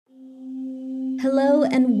Hello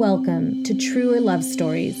and welcome to Truer Love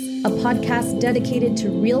Stories, a podcast dedicated to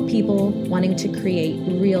real people wanting to create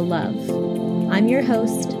real love. I'm your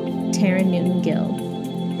host, Taryn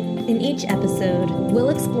Newton-Gill. In each episode, we'll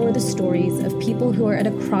explore the stories of people who are at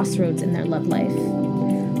a crossroads in their love life.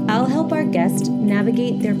 I'll help our guests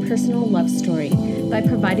navigate their personal love story by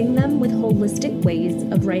providing them with holistic ways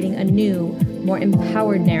of writing a new, more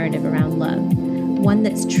empowered narrative around love, one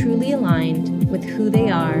that's truly aligned with who they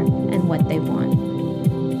are and what they want.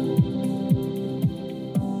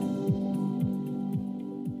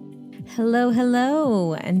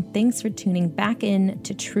 Hello, and thanks for tuning back in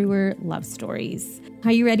to Truer Love Stories.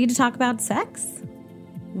 Are you ready to talk about sex?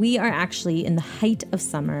 We are actually in the height of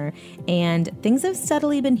summer, and things have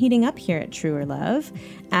steadily been heating up here at Truer Love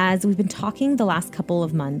as we've been talking the last couple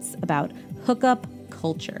of months about hookup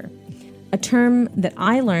culture, a term that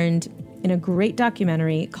I learned in a great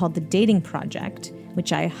documentary called The Dating Project,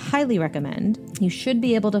 which I highly recommend. You should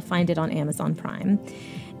be able to find it on Amazon Prime.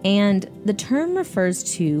 And the term refers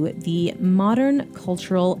to the modern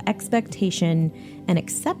cultural expectation and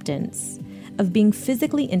acceptance of being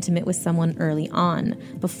physically intimate with someone early on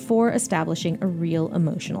before establishing a real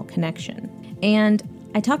emotional connection. And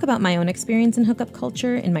I talk about my own experience in hookup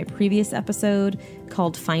culture in my previous episode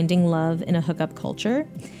called Finding Love in a Hookup Culture,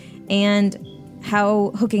 and how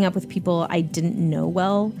hooking up with people I didn't know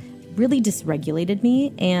well really dysregulated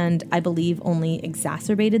me, and I believe only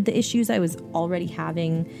exacerbated the issues I was already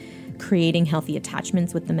having creating healthy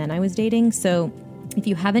attachments with the men I was dating. So if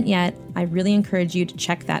you haven't yet, I really encourage you to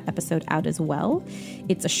check that episode out as well.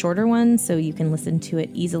 It's a shorter one, so you can listen to it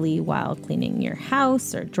easily while cleaning your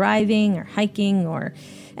house or driving or hiking or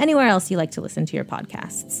anywhere else you like to listen to your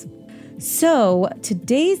podcasts. So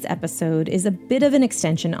today's episode is a bit of an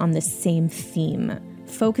extension on this same theme,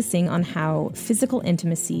 focusing on how physical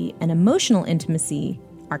intimacy and emotional intimacy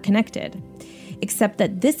are connected. Except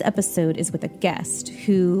that this episode is with a guest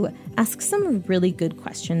who asks some really good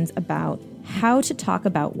questions about how to talk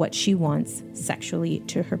about what she wants sexually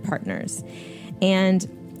to her partners. And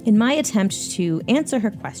in my attempt to answer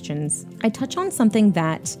her questions, I touch on something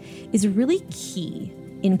that is really key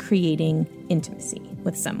in creating intimacy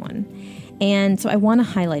with someone. And so I want to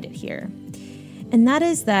highlight it here. And that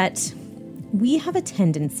is that we have a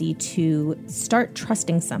tendency to start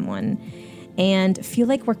trusting someone and feel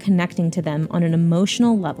like we're connecting to them on an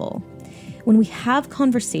emotional level when we have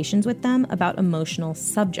conversations with them about emotional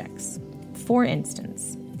subjects. For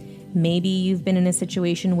instance, maybe you've been in a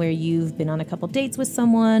situation where you've been on a couple dates with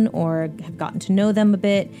someone or have gotten to know them a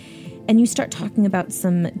bit, and you start talking about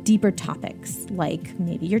some deeper topics like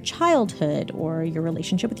maybe your childhood or your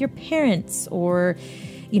relationship with your parents or,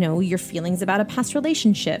 your feelings about a past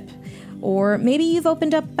relationship. Or maybe you've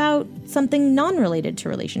opened up about something non-related to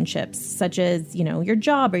relationships, such as, your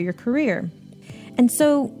job or your career. And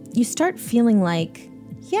so you start feeling like,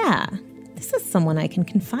 yeah, this is someone I can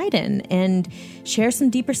confide in and share some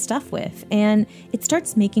deeper stuff with. And it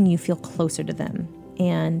starts making you feel closer to them.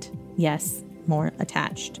 And yes, more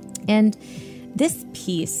attached. And this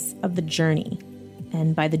piece of the journey,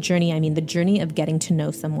 and by the journey, I mean the journey of getting to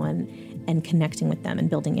know someone and connecting with them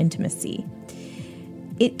and building intimacy,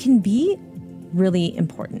 it can be really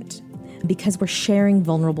important because we're sharing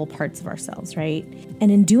vulnerable parts of ourselves, right?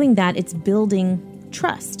 And in doing that, it's building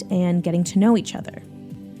trust and getting to know each other.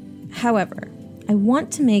 However, I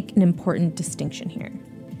want to make an important distinction here.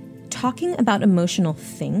 Talking about emotional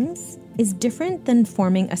things is different than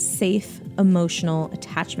forming a safe emotional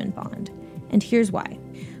attachment bond. And here's why.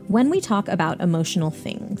 When we talk about emotional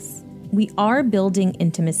things, we are building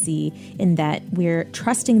intimacy in that we're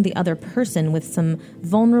trusting the other person with some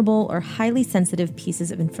vulnerable or highly sensitive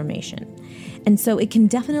pieces of information. And so it can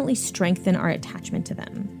definitely strengthen our attachment to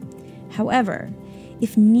them. However,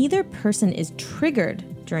 if neither person is triggered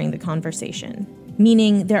during the conversation,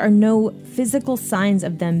 meaning there are no physical signs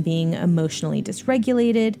of them being emotionally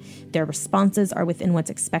dysregulated, their responses are within what's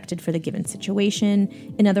expected for the given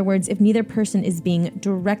situation. In other words, if neither person is being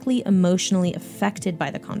directly emotionally affected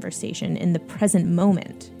by the conversation in the present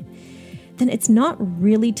moment, then it's not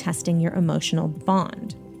really testing your emotional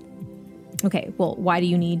bond. Okay, well, why do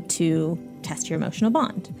you need to test your emotional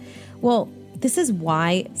bond? Well, this is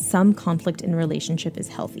why some conflict in a relationship is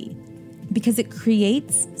healthy. Because it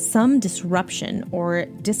creates some disruption or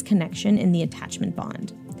disconnection in the attachment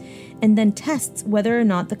bond, and then tests whether or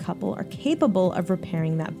not the couple are capable of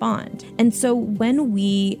repairing that bond. And so when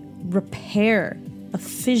we repair a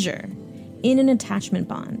fissure in an attachment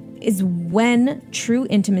bond is when true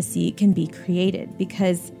intimacy can be created,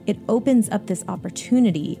 because it opens up this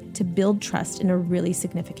opportunity to build trust in a really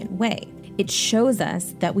significant way. It shows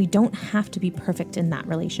us that we don't have to be perfect in that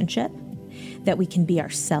relationship, that we can be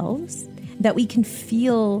ourselves, that we can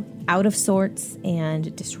feel out of sorts and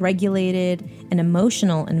dysregulated and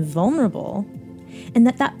emotional and vulnerable, and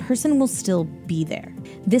that that person will still be there.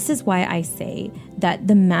 This is why I say that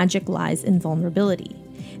the magic lies in vulnerability,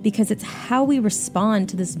 because it's how we respond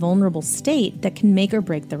to this vulnerable state that can make or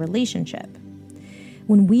break the relationship.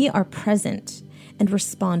 When we are present and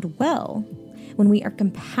respond well, when we are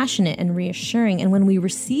compassionate and reassuring, and when we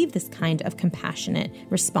receive this kind of compassionate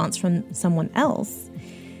response from someone else,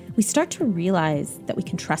 we start to realize that we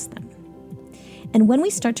can trust them. And when we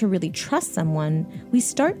start to really trust someone, we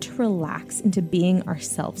start to relax into being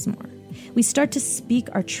ourselves more. We start to speak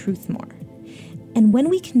our truth more. And when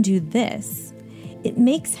we can do this, it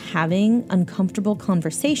makes having uncomfortable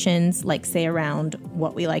conversations, like say around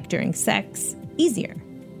what we like during sex, easier.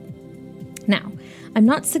 Now, I'm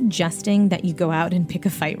not suggesting that you go out and pick a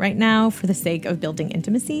fight right now for the sake of building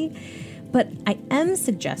intimacy, but I am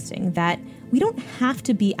suggesting that we don't have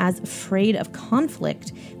to be as afraid of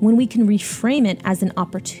conflict when we can reframe it as an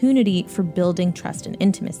opportunity for building trust and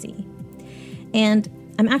intimacy. And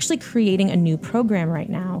I'm actually creating a new program right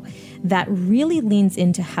now that really leans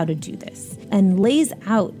into how to do this and lays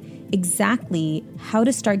out exactly how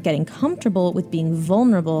to start getting comfortable with being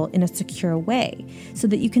vulnerable in a secure way so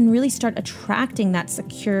that you can really start attracting that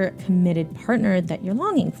secure, committed partner that you're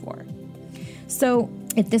longing for. So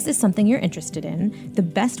if this is something you're interested in, the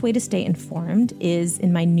best way to stay informed is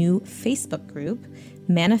in my new Facebook group,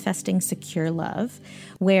 Manifesting Secure Love,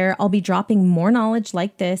 where I'll be dropping more knowledge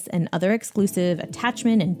like this and other exclusive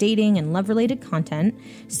attachment and dating and love-related content.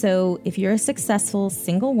 So if you're a successful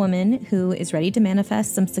single woman who is ready to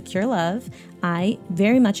manifest some secure love, I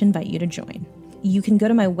very much invite you to join. You can go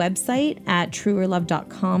to my website at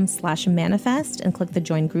truerlove.com/manifest and click the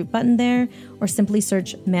join group button there, or simply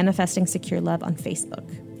search Manifesting Secure Love on Facebook.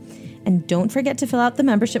 And don't forget to fill out the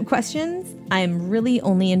membership questions. I am really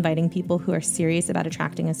only inviting people who are serious about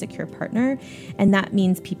attracting a secure partner, and that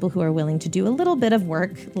means people who are willing to do a little bit of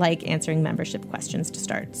work, like answering membership questions to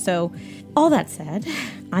start. So all that said,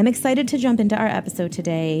 I'm excited to jump into our episode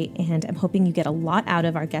today, and I'm hoping you get a lot out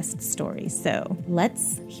of our guest's story. So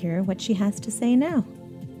let's hear what she has to say now.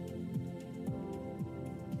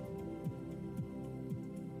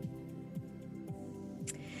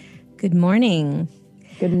 Good morning.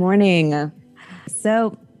 Good morning.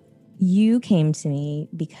 So you came to me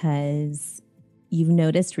because you've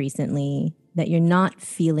noticed recently that you're not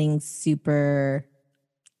feeling super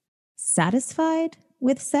satisfied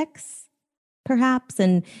with sex, perhaps,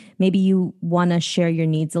 and maybe you want to share your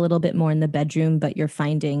needs a little bit more in the bedroom, but you're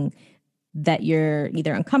finding that you're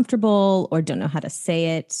either uncomfortable or don't know how to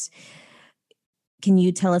say it. Can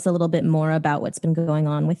you tell us a little bit more about what's been going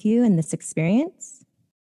on with you in this experience?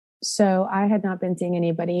 So I had not been seeing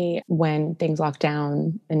anybody when things locked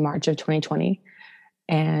down in March of 2020.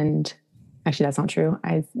 And actually, that's not true.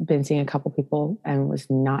 I've been seeing a couple people and was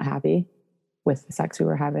not happy with the sex we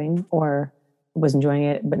were having, or was enjoying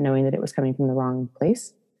it, but knowing that it was coming from the wrong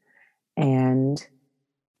place. And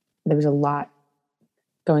there was a lot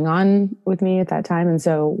going on with me at that time. And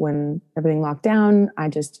so when everything locked down, I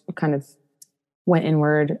just kind of went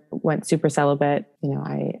inward, went super celibate.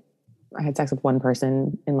 I had sex with one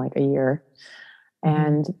person in like a year.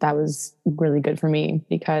 And that was really good for me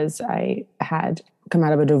because I had come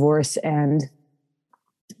out of a divorce and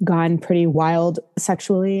gone pretty wild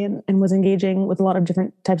sexually and was engaging with a lot of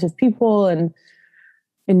different types of people and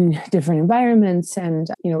in different environments and,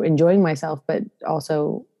 enjoying myself, but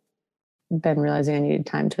also then realizing I needed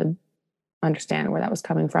time to understand where that was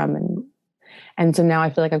coming from. And so now I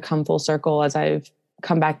feel like I've come full circle as I've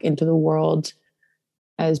come back into the world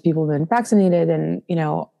as people have been vaccinated and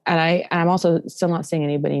I'm also still not seeing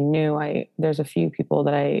anybody new. There's a few people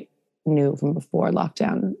that I knew from before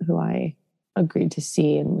lockdown who I agreed to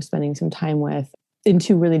see and was spending some time with in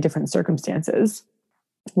two really different circumstances.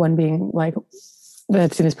 One being like,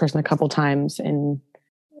 I've seen this person a couple times in,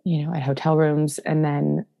 at hotel rooms, and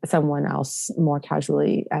then someone else more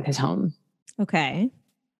casually at his home. Okay.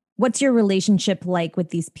 What's your relationship like with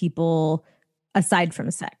these people aside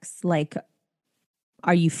from sex? Like,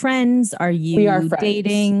 are you friends? Are you we are friends.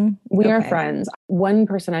 Dating? We are friends. One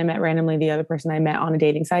person I met randomly, the other person I met on a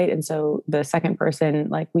dating site. And so the second person,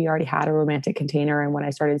 like we already had a romantic container. And when I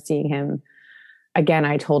started seeing him again,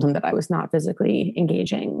 I told him that I was not physically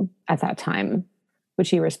engaging at that time, which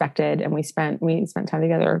he respected. And we spent time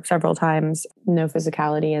together several times, no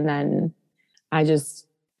physicality. And then I just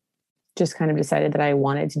kind of decided that I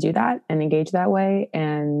wanted to do that and engage that way.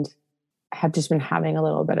 And have just been having a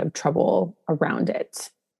little bit of trouble around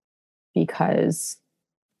it because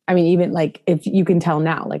I mean, even like if you can tell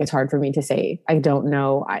now, like it's hard for me to say, I don't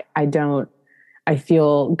know. I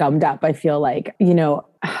feel gummed up. I feel like,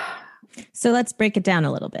 So let's break it down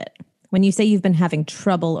a little bit. When you say you've been having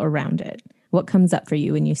trouble around it, what comes up for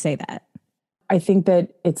you when you say that? I think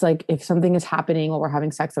that it's like if something is happening while we're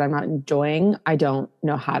having sex that I'm not enjoying, I don't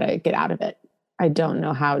know how to get out of it. I don't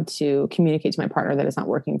know how to communicate to my partner that it's not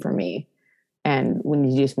working for me and we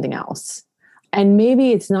need to do something else. And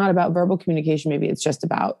maybe it's not about verbal communication. Maybe it's just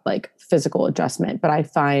about like physical adjustment. But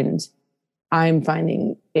I'm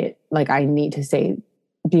finding it like I need to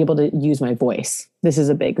be able to use my voice. This has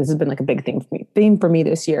been like a big theme for me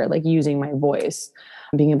this year, like using my voice,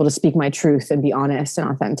 being able to speak my truth and be honest and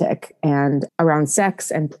authentic. And around sex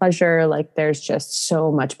and pleasure, like there's just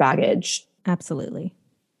so much baggage. Absolutely.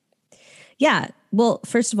 Yeah. Well,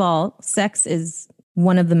 first of all, sex is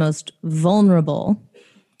one of the most vulnerable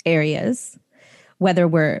areas, whether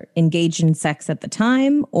we're engaged in sex at the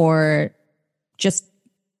time or just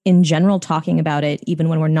in general talking about it, even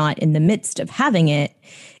when we're not in the midst of having it.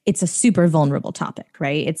 It's a super vulnerable topic,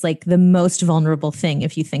 right? It's like the most vulnerable thing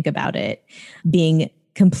if you think about it, being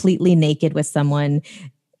completely naked with someone.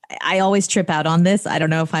 I always trip out on this. I don't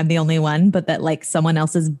know if I'm the only one, but that like someone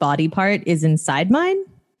else's body part is inside mine.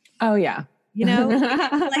 Oh, yeah.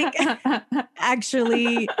 Like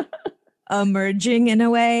actually emerging in a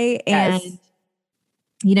way. Yes. And,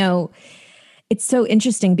 it's so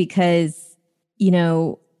interesting because,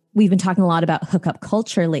 we've been talking a lot about hookup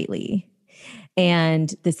culture lately.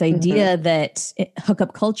 And this idea that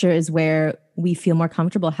hookup culture is where we feel more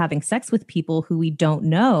comfortable having sex with people who we don't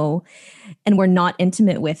know and we're not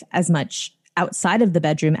intimate with as much outside of the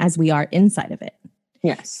bedroom as we are inside of it.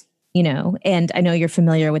 Yes. And I know you're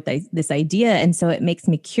familiar with this idea. And so it makes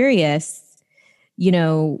me curious,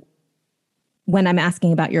 when I'm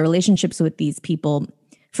asking about your relationships with these people,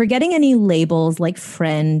 forgetting any labels like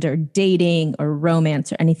friend or dating or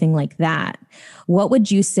romance or anything like that, what would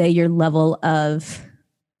you say your level of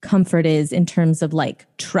comfort is in terms of like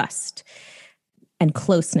trust and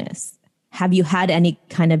closeness? Have you had any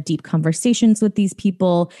kind of deep conversations with these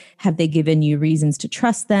people? Have they given you reasons to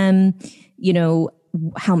trust them?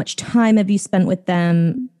 How much time have you spent with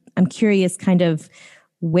them? I'm curious kind of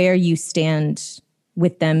where you stand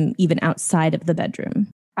with them, even outside of the bedroom.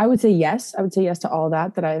 I would say yes. I would say yes to all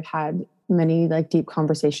that I've had many like deep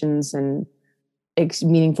conversations and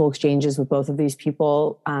meaningful exchanges with both of these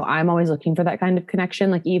people. I'm always looking for that kind of connection.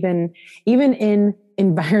 Like even in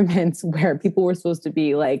environments where people were supposed to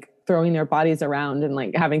be like throwing their bodies around and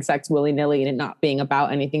like having sex willy-nilly and it not being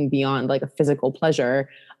about anything beyond like a physical pleasure,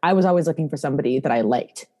 I was always looking for somebody that I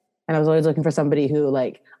liked. And I was always looking for somebody who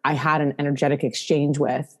like I had an energetic exchange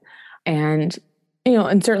with. And,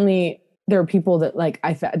 and certainly there were people that like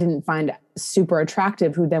I didn't find super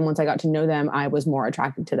attractive who then once I got to know them, I was more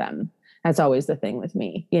attracted to them. That's always the thing with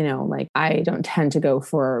me, like I don't tend to go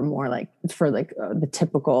for more like the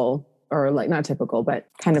typical or like not typical, but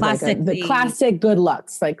kind of like the classic good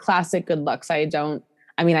looks, like classic good looks. I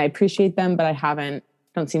appreciate them, but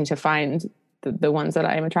don't seem to find the ones that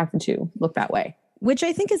I am attracted to look that way. Which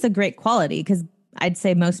I think is a great quality because I'd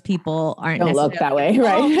say most people don't look that way.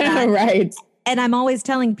 Right. Right. And I'm always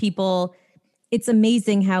telling people it's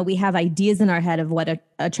amazing how we have ideas in our head of what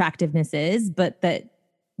attractiveness is, but that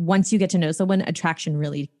once you get to know someone, attraction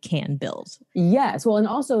really can build. Yes. Well, and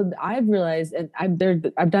also I've realized, and I've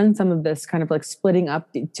done some of this kind of like splitting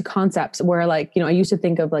up to concepts where like, I used to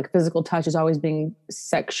think of like physical touch as always being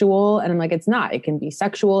sexual. And I'm like, it's not. It can be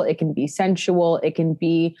sexual. It can be sensual. It can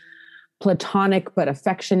be platonic, but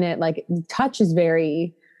affectionate. Like touch is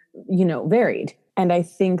very, varied. And I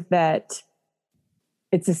think that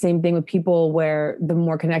it's the same thing with people where the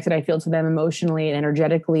more connected I feel to them emotionally and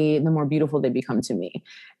energetically, the more beautiful they become to me.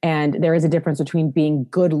 And there is a difference between being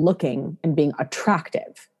good looking and being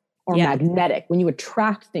attractive or magnetic. When you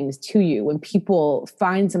attract things to you, when people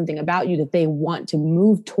find something about you that they want to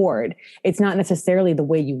move toward, it's not necessarily the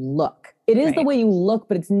way you look. It is the way you look,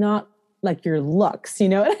 but it's not like your looks, you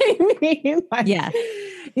know what I mean? Like,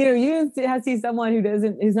 you see someone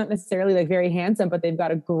who's not necessarily like very handsome, but they've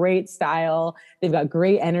got a great style. They've got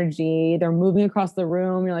great energy. They're moving across the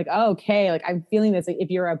room. You're like, oh, okay. Like I'm feeling this. Like,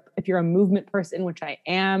 if you're a movement person, which I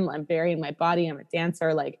am, I'm very in my body. I'm a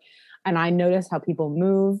dancer. Like, and I notice how people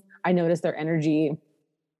move. I notice their energy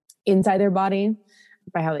inside their body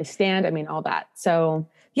by how they stand. I mean, all that. So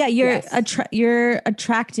yeah, you're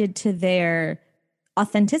attracted to their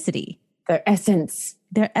authenticity. Their essence.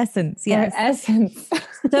 Yes. Their essence.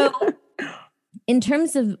 So in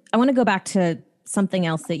terms of, I want to go back to something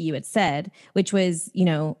else that you had said, which was,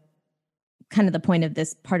 kind of the point of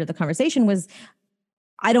this part of the conversation was,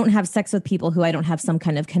 I don't have sex with people who I don't have some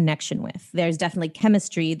kind of connection with. There's definitely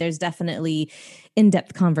chemistry. There's definitely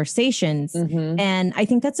in-depth conversations. Mm-hmm. And I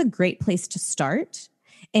think that's a great place to start.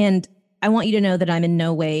 And I want you to know that I'm in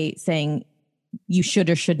no way saying you should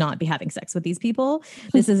or should not be having sex with these people.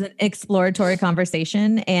 This is an exploratory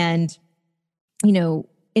conversation. And, you know,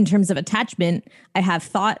 in terms of attachment, I have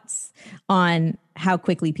thoughts on how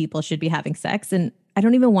quickly people should be having sex. And I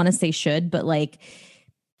don't even want to say should, but like,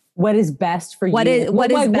 what is best for you? What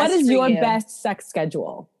is your best sex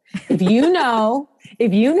schedule? If you know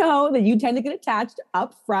that you tend to get attached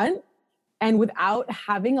up front and without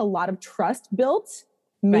having a lot of trust built,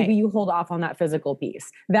 maybe you hold off on that physical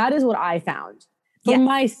piece. That is what I found for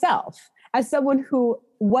myself as someone who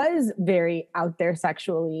was very out there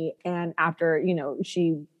sexually, and after, you know,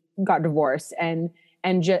 she got divorced and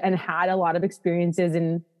had a lot of experiences,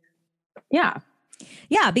 and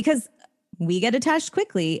because we get attached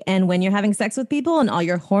quickly. And when you're having sex with people and all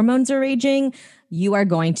your hormones are raging, you are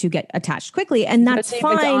going to get attached quickly. And that's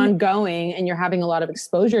fine. If it's ongoing and you're having a lot of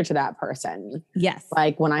exposure to that person. Yes.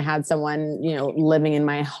 Like when I had someone, you know, living in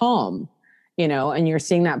my home, you know, and you're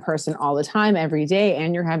seeing that person all the time, every day,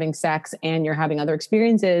 and you're having sex and you're having other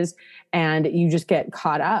experiences, and you just get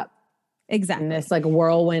caught up. Exactly. In this like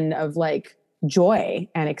whirlwind of like joy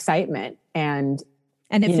and excitement, and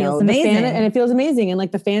it feels amazing. And it feels amazing. And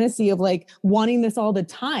like the fantasy of like wanting this all the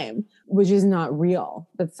time, which is not real.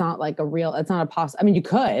 That's not like it's not a possible. I mean, you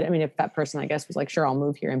could, if that person, I guess, was like, sure, I'll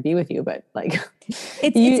move here and be with you. But like,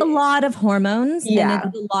 it's a lot of hormones, and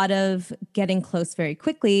it's a lot of getting close very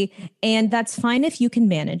quickly. And that's fine if you can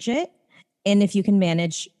manage it. And if you can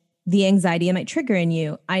manage the anxiety it might trigger in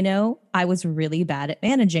you. I know I was really bad at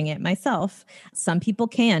managing it myself. Some people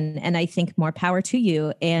can, and I think more power to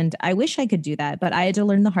you. And I wish I could do that, but I had to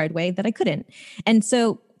learn the hard way that I couldn't. And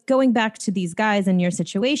so going back to these guys in your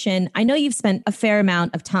situation, I know you've spent a fair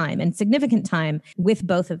amount of time and significant time with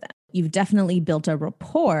both of them. You've definitely built a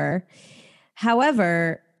rapport.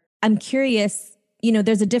 However, I'm curious, you know,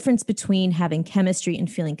 there's a difference between having chemistry and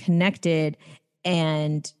feeling connected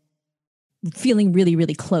and feeling really,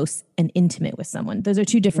 really close and intimate with someone. Those are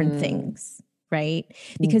two different things, right?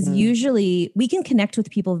 Because usually we can connect with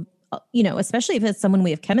people, you know, especially if it's someone we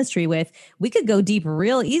have chemistry with, we could go deep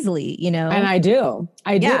real easily, you know? And I do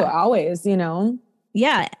always, you know?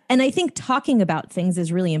 Yeah. And I think talking about things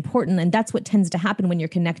is really important. And that's what tends to happen when you're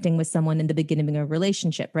connecting with someone in the beginning of a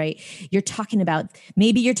relationship, right?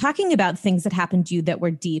 Maybe you're talking about things that happened to you that were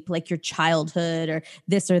deep, like your childhood or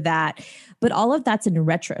this or that. But all of that's in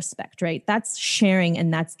retrospect, right? That's sharing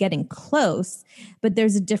and that's getting close. But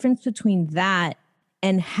there's a difference between that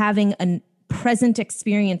and having a present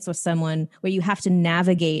experience with someone where you have to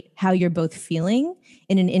navigate how you're both feeling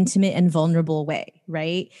in an intimate and vulnerable way,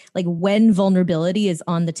 right? Like when vulnerability is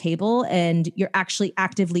on the table and you're actually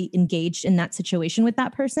actively engaged in that situation with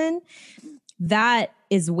that person, that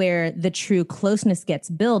is where the true closeness gets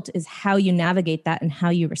built, is how you navigate that and how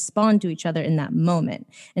you respond to each other in that moment.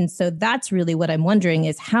 And so that's really what I'm wondering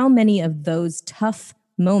is how many of those tough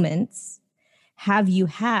moments have you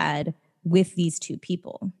had with these two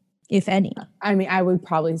people, if any? I mean, I would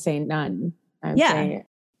probably say none. Say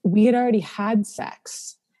we had already had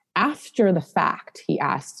sex. After the fact, he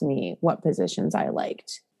asked me what positions I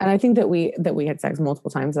liked. And I think that we had sex multiple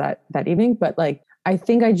times that evening. But like, I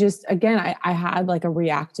think I had like a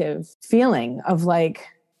reactive feeling of like,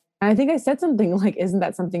 and I think I said something like, isn't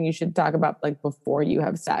that something you should talk about like before you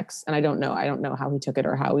have sex? And I don't know how he took it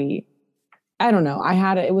or I don't know.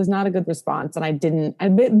 It was not a good response, and I didn't,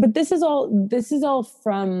 but this is all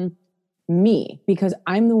from me, because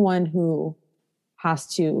I'm the one who has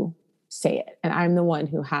to say it. And I'm the one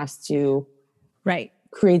who has to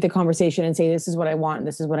create the conversation and say, this is what I want, and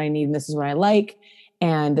this is what I need, and this is what I like,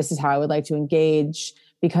 and this is how I would like to engage.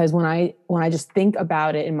 Because when I just think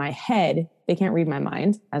about it in my head, they can't read my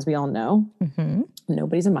mind, as we all know. Mm-hmm.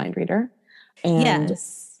 Nobody's a mind reader. And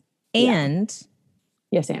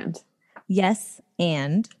yes,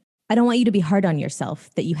 and I don't want you to be hard on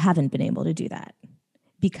yourself that you haven't been able to do that,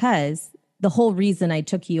 because the whole reason I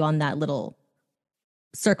took you on that little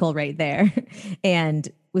circle right there and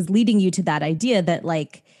was leading you to that idea that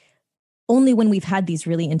like only when we've had these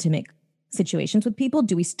really intimate situations with people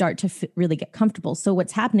do we start to really get comfortable. So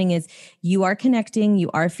what's happening is you are connecting, you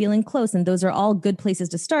are feeling close, and those are all good places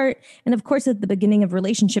to start. And of course, at the beginning of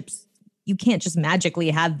relationships, you can't just magically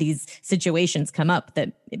have these situations come up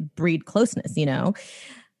that breed closeness, you know?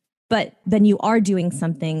 But then you are doing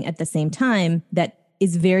something at the same time that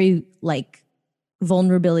is very like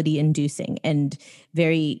vulnerability inducing and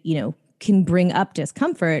very, you know, can bring up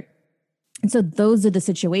discomfort. And so those are the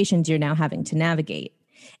situations you're now having to navigate.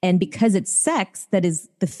 And because it's sex that is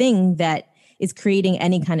the thing that is creating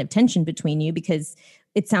any kind of tension between you, because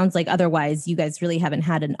it sounds like otherwise you guys really haven't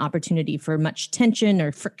had an opportunity for much tension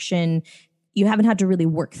or friction. You haven't had to really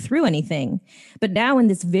work through anything. But now in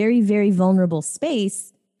this very, very vulnerable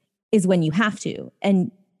space is when you have to.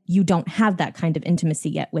 And you don't have that kind of intimacy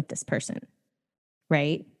yet with this person.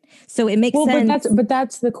 Right? So it makes sense. But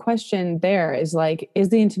that's the question there is like, is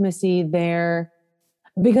the intimacy there?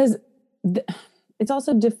 Because it's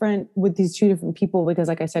also different with these two different people, because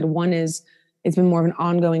like I said, one is, it's been more of an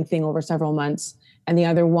ongoing thing over several months. And the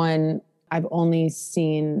other one, I've only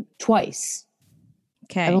seen twice.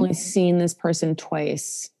 Okay. I've only seen this person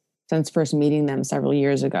twice since first meeting them several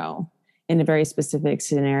years ago in a very specific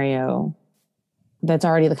scenario that's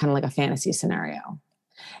already kind of like a fantasy scenario.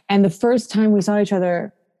 And the first time we saw each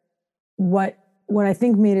other, what I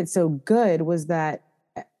think made it so good was that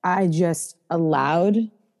I just allowed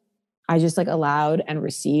and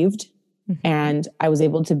received. Mm-hmm. And I was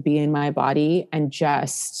able to be in my body and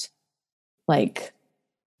just like,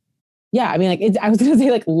 yeah, I mean, like I was going to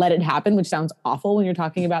say like, let it happen, which sounds awful when you're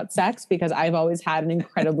talking about sex, because I've always had an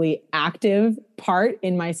incredibly active part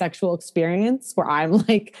in my sexual experience where I'm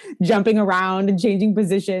like jumping around and changing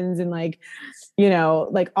positions and like, you know,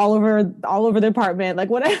 like all over the apartment, like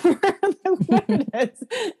whatever, it is.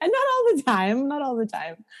 And not all the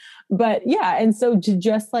time, but yeah. And so to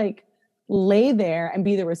just like lay there and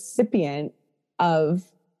be the recipient of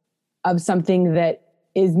something that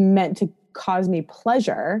is meant to cause me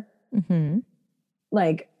pleasure, mm-hmm.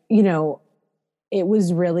 like, you know, it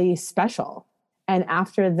was really special. And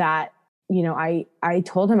after that, you know, I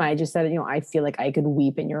told him, I just said, you know, I feel like I could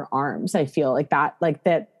weep in your arms. I feel like that.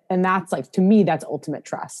 And that's like, to me, that's ultimate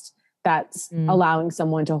trust. That's allowing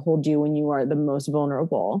someone to hold you when you are the most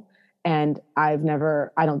vulnerable. And I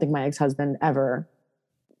don't think my ex-husband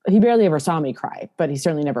he barely ever saw me cry, but he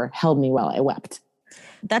certainly never held me while I wept.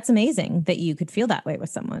 That's amazing that you could feel that way with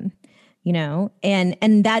someone, you know, and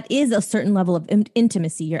that is a certain level of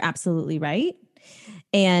intimacy. You're absolutely right.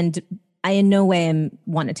 And I in no way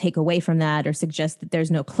want to take away from that or suggest that there's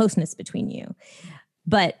no closeness between you.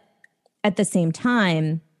 But at the same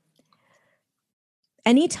time,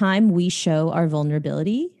 anytime we show our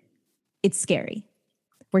vulnerability, it's scary.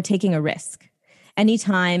 We're taking a risk.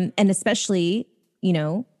 Anytime, and especially, you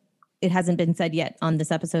know, it hasn't been said yet on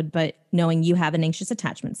this episode, but knowing you have an anxious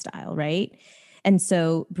attachment style, right? And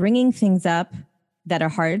so bringing things up that are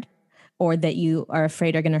hard or that you are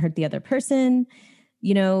afraid are going to hurt the other person,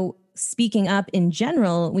 you know, speaking up in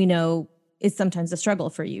general, we know is sometimes a struggle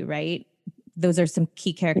for you, right? Those are some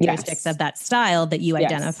key characteristics of that style that you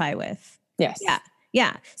identify with. Yes. Yeah.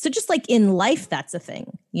 Yeah. So just like in life, that's a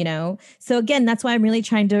thing, you know? So again, that's why I'm really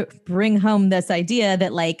trying to bring home this idea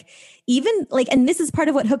that like, even like, and this is part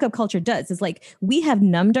of what hookup culture does, is like, we have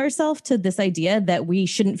numbed ourselves to this idea that we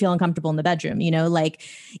shouldn't feel uncomfortable in the bedroom, you know, like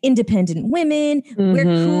independent women, we're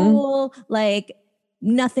cool, like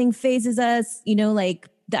nothing phases us, you know, like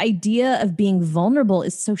the idea of being vulnerable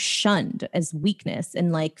is so shunned as weakness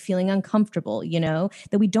and like feeling uncomfortable, you know,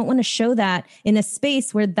 that we don't want to show that in a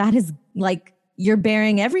space where that is like, you're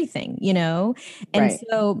bearing everything, you know? And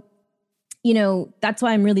so, you know, that's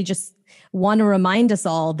why I'm really just want to remind us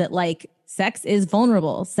all that like sex is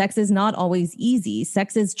vulnerable. Sex is not always easy.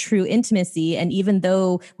 Sex is true intimacy. And even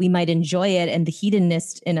though we might enjoy it and the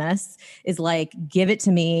hedonist in us is like, give it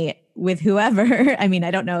to me with whoever. I mean,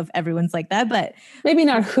 I don't know if everyone's like that, but maybe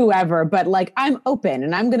not whoever, but like I'm open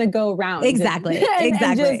and I'm going to go around. Exactly. And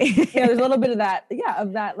exactly. Just, you know, there's a little bit of that. Yeah.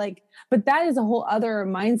 Of that, like, but that is a whole other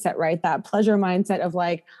mindset, right? That pleasure mindset of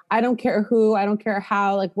like, I don't care who, I don't care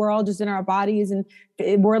how, like we're all just in our bodies and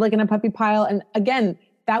we're like in a puppy pile. And again,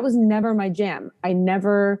 that was never my jam. I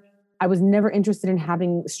was never interested in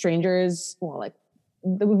having strangers, well, like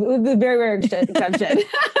the very rare exception,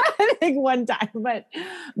 I think one time, but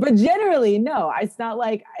generally, no, it's not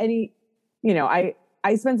like any, you know,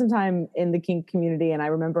 I spent some time in the kink community and I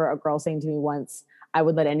remember a girl saying to me once, I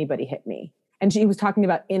would let anybody hit me. And she was talking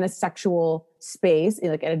about in a sexual space,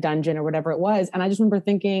 like at a dungeon or whatever it was. And I just remember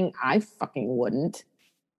thinking, I fucking wouldn't.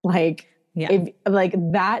 Like, if like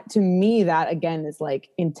that, to me, that again is like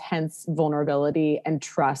intense vulnerability and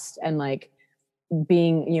trust and like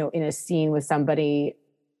being, you know, in a scene with somebody.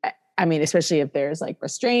 I mean, especially if there's like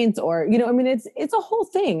restraints or, you know, I mean, it's a whole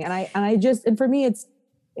thing. And for me,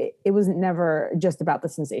 it was never just about the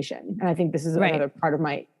sensation. And I think this is another part of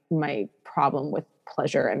my problem with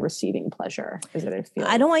pleasure and receiving pleasure is that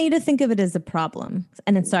I don't want you to think of it as a problem.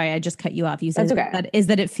 And then, sorry, I just cut you off. You said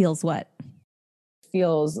that it feels what?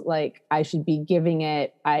 Feels like I should be giving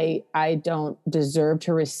it. I don't deserve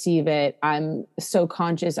to receive it. I'm so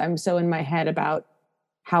conscious. I'm so in my head about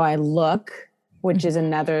how I look, which is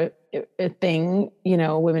another thing. You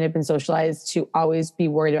know, women have been socialized to always be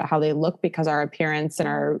worried about how they look because our appearance and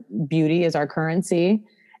our beauty is our currency.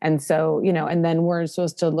 And so, you know, and then we're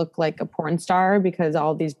supposed to look like a porn star because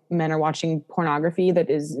all these men are watching pornography that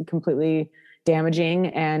is completely damaging.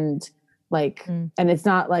 And like, and it's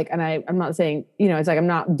not like, and I'm not saying, you know, it's like, I'm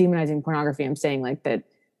not demonizing pornography. I'm saying like that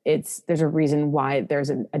there's a reason why there's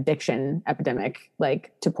an addiction epidemic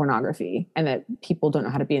like to pornography, and that people don't know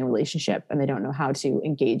how to be in a relationship and they don't know how to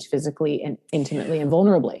engage physically and intimately and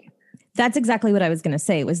vulnerably. That's exactly what I was going to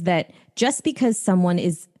say, was that just because someone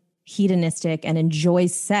is hedonistic and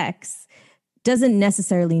enjoys sex doesn't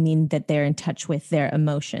necessarily mean that they're in touch with their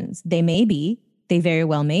emotions. They very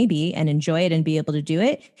well may be and enjoy it and be able to do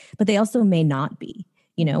it, but they also may not be,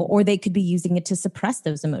 you know, or they could be using it to suppress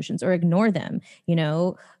those emotions or ignore them. You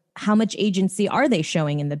know, how much agency are they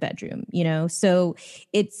showing in the bedroom? You know, so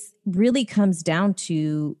it's really comes down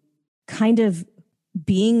to kind of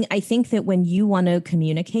being, I think that when you want to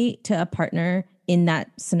communicate to a partner in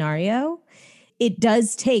that scenario, it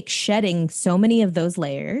does take shedding so many of those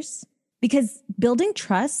layers, because building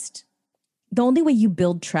trust, the only way you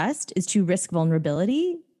build trust is to risk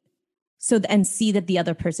vulnerability and see that the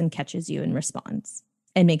other person catches you and responds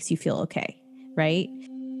and makes you feel okay, right?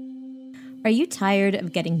 Are you tired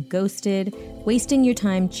of getting ghosted, wasting your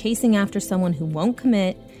time chasing after someone who won't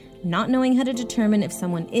commit, not knowing how to determine if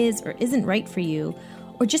someone is or isn't right for you,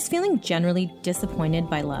 or just feeling generally disappointed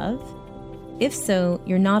by love? If so,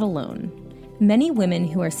 you're not alone. Many women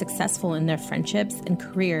who are successful in their friendships and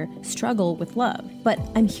career struggle with love, but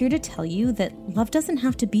I'm here to tell you that love doesn't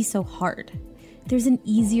have to be so hard. There's an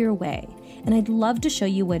easier way, and I'd love to show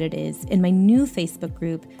you what it is in my new Facebook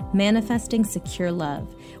group, Manifesting Secure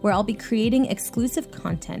Love, where I'll be creating exclusive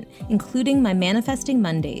content, including my Manifesting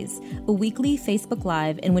Mondays, a weekly Facebook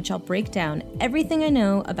Live in which I'll break down everything I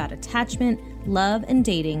know about attachment, love, and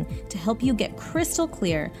dating to help you get crystal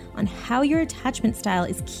clear on how your attachment style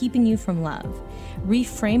is keeping you from love,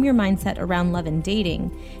 reframe your mindset around love and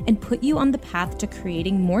dating, and put you on the path to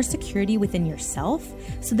creating more security within yourself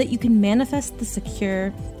so that you can manifest the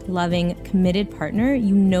secure, loving, committed partner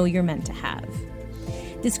you know you're meant to have.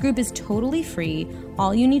 This group is totally free.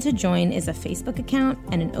 All you need to join is a Facebook account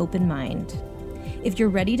and an open mind. If you're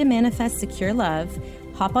ready to manifest secure love,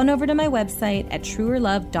 hop on over to my website at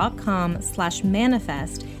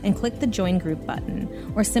truerlove.com/manifest and click the join group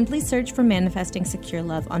button, or simply search for Manifesting Secure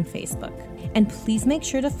Love on Facebook. And please make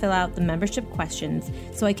sure to fill out the membership questions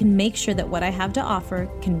so I can make sure that what I have to offer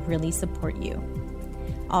can really support you.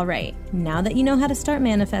 All right, now that you know how to start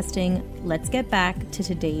manifesting, let's get back to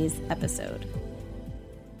today's episode.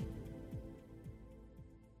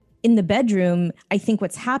 In the bedroom, I think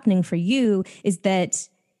what's happening for you is that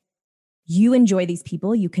you enjoy these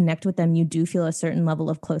people, you connect with them, you do feel a certain level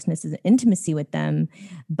of closeness and intimacy with them.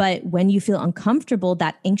 But when you feel uncomfortable,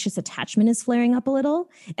 that anxious attachment is flaring up a little.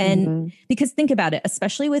 And because think about it,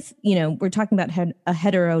 especially with, you know, we're talking about a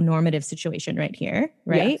heteronormative situation right here,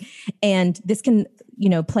 right? Yes. And this can, you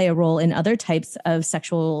know, play a role in other types of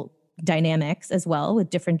sexual dynamics as well, with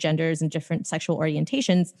different genders and different sexual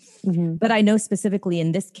orientations. But I know specifically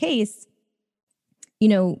in this case, you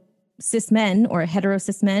know, cis men or hetero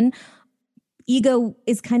cis men, ego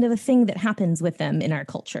is kind of a thing that happens with them in our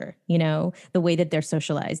culture, you know, the way that they're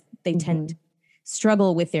socialized. They tend to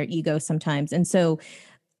struggle with their ego sometimes. And so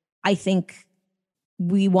I think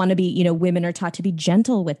we want to be, you know, women are taught to be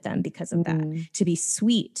gentle with them because of that, to be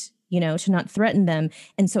sweet, you know, to not threaten them.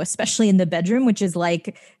 And so especially in the bedroom, which is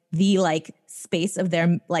like the like space of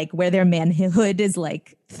their, like where their manhood is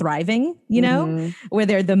like thriving, you know, where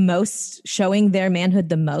they're the most showing their manhood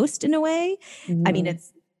the most in a way. I mean,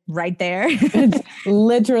 it's right there. It's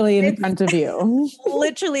literally in front of you.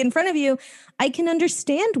 Literally in front of you. I can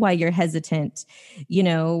understand why you're hesitant, you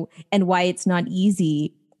know, and why it's not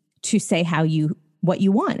easy to say what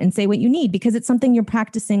you want and say what you need, because it's something you're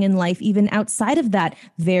practicing in life, even outside of that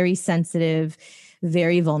very sensitive,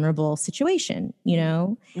 very vulnerable situation, you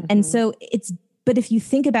know? And so but if you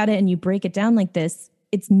think about it and you break it down like this,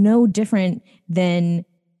 it's no different than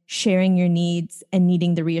sharing your needs and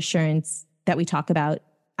needing the reassurance that we talk about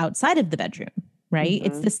outside of the bedroom, right?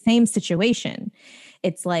 It's the same situation.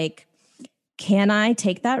 It's like, can I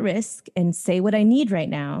take that risk and say what I need right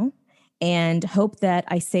now and hope that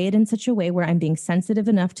I say it in such a way where I'm being sensitive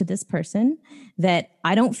enough to this person that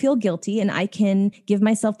I don't feel guilty, and I can give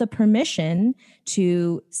myself the permission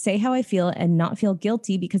to say how I feel and not feel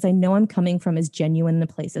guilty because I know I'm coming from as genuine a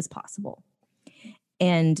place as possible.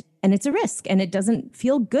 And it's a risk, and it doesn't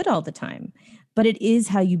feel good all the time, but it is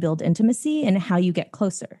how you build intimacy and how you get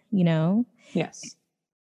closer, you know? Yes.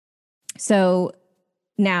 So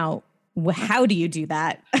Now, how do you do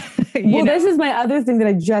that? This is my other thing that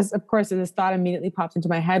I just, of course, this thought immediately popped into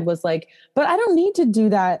my head was like, but I don't need to do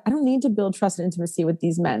that. I don't need to build trust and intimacy with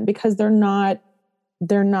these men because they're not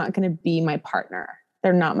going to be my partner.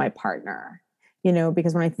 They're not my partner,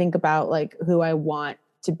 because when I think about like who I want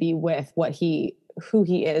to be with, who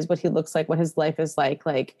he is, what he looks like, what his life is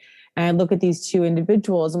like, and I look at these two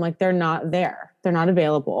individuals, I'm like, they're not there. They're not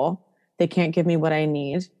available. They can't give me what I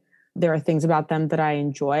need. There are things about them that I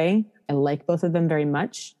enjoy. I like both of them very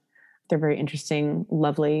much. They're very interesting,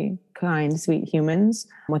 lovely, kind, sweet humans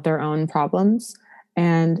with their own problems.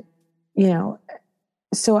 And,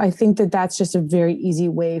 so I think that that's just a very easy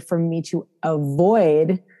way for me to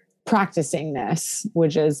avoid practicing this,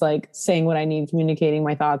 which is like saying what I need, communicating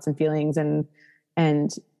my thoughts and feelings. And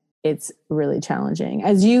it's really challenging.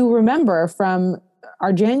 As you remember from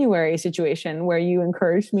our January situation where you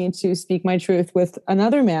encouraged me to speak my truth with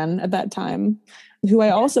another man at that time, who I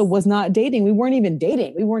also was not dating. We weren't even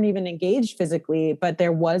dating. We weren't even engaged physically, but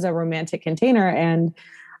there was a romantic container. And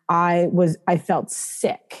I felt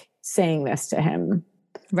sick saying this to him.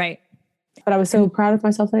 Right. But I was so proud of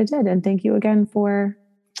myself that I did. And thank you again for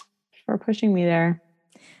pushing me there.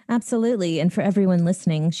 Absolutely. And for everyone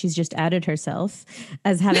listening, she's just added herself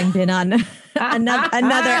as having been on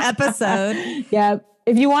another episode. Yeah.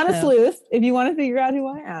 If you want to sleuth, if you want to figure out who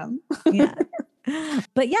I am. Yeah.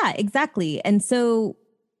 But yeah, exactly. And so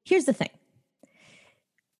here's the thing.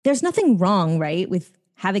 There's nothing wrong, right, with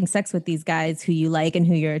having sex with these guys who you like and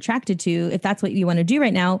who you're attracted to, if that's what you want to do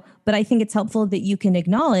right now. But I think it's helpful that you can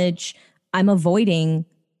acknowledge I'm avoiding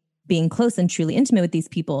being close and truly intimate with these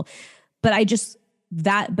people. But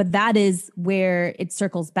that is where it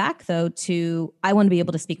circles back though to, I want to be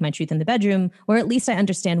able to speak my truth in the bedroom, or at least I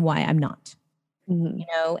understand why I'm not,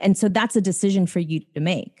 And so that's a decision for you to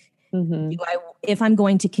make. Mm-hmm. If I'm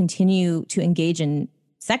going to continue to engage in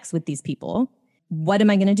sex with these people, what am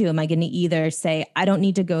I going to do? Am I going to either say, I don't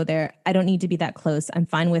need to go there. I don't need to be that close. I'm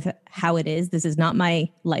fine with how it is. This is not my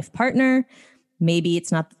life partner. Maybe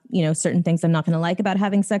it's not, certain things I'm not going to like about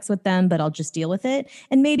having sex with them, but I'll just deal with it.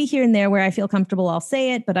 And maybe here and there where I feel comfortable, I'll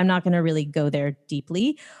say it, but I'm not going to really go there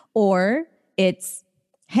deeply. Or it's,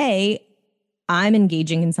 hey, I'm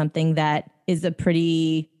engaging in something that is a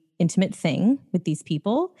pretty intimate thing with these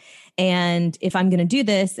people. And if I'm going to do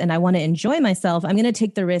this and I want to enjoy myself, I'm going to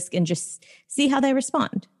take the risk and just see how they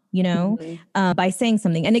respond, by saying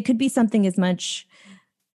something. And it could be something as much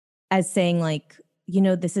as saying like,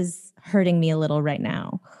 this is hurting me a little right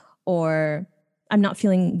now, or I'm not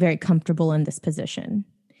feeling very comfortable in this position.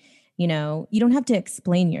 You don't have to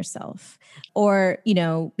explain yourself, or,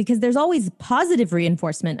 because there's always positive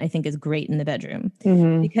reinforcement, I think is great in the bedroom,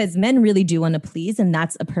 because men really do want to please. And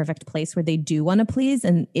that's a perfect place where they do want to please.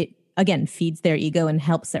 And it, again, feeds their ego and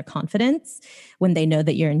helps their confidence when they know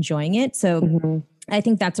that you're enjoying it. So I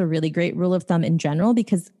think that's a really great rule of thumb in general,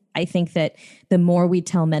 because I think that the more we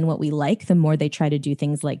tell men what we like, the more they try to do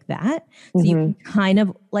things like that. So you can kind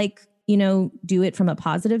of like, do it from a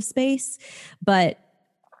positive space. But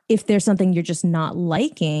if there's something you're just not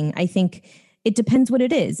liking, I think it depends what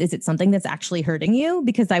it is. Is it something that's actually hurting you?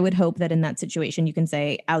 Because I would hope that in that situation, you can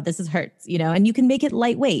say, oh, this hurts, and you can make it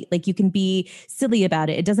lightweight. Like you can be silly about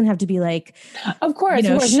it. It doesn't have to be like, of course,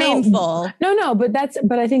 shameful. No, but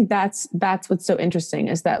I think that's what's so interesting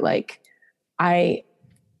is that like,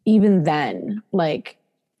 even then, like,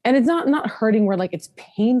 and it's not hurting where like it's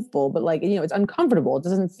painful, but like, it's uncomfortable. It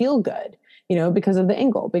doesn't feel good, because of the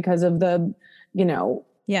angle, because of the,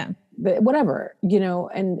 whatever,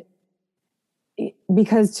 and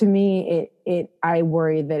because to me, I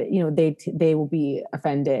worry that, they will be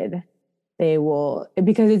offended. They will,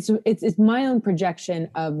 because it's my own projection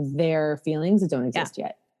of their feelings that don't exist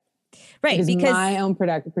yet. Right. Because my own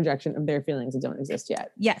projection of their feelings that don't exist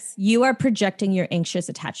yet. Yes. You are projecting your anxious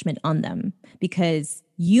attachment on them because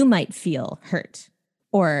you might feel hurt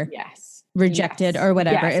or rejected or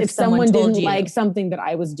whatever. Yes. If someone didn't like something that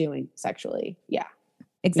I was doing sexually. Yeah.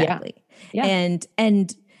 Exactly. Yeah.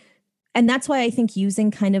 And that's why I think using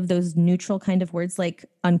kind of those neutral kind of words like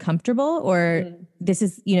uncomfortable or this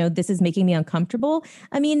is making me uncomfortable.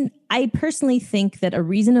 I mean, I personally think that a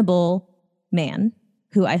reasonable man,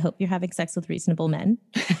 who I hope you're having sex with reasonable men.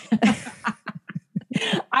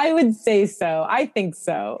 I would say so. I think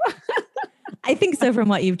so. I think so from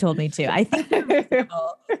what you've told me too. I think they're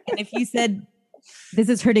reasonable. And if you said, this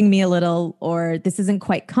is hurting me a little, or this isn't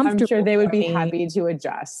quite comfortable, I'm sure they would be happy to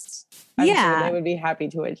adjust. I'm sure they would be happy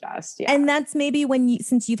to adjust. Yeah. And that's maybe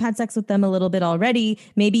since you've had sex with them a little bit already,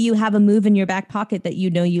 maybe you have a move in your back pocket that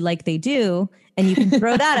you like they do, and you can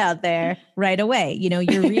throw that out there right away.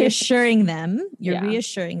 You're reassuring them. You're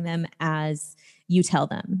reassuring them as you tell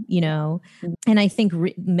them, you know? And I think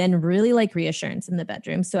men really like reassurance in the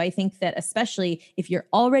bedroom. So I think that especially if you're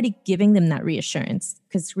already giving them that reassurance,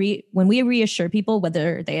 because when we reassure people,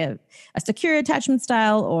 whether they have a secure attachment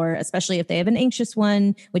style or especially if they have an anxious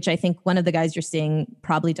one, which I think one of the guys you're seeing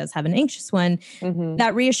probably does have an anxious one,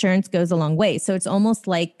 that reassurance goes a long way. So it's almost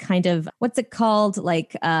like kind of, what's it called?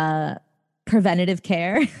 Like preventative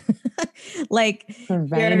care. Like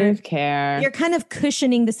preventative care. You're kind of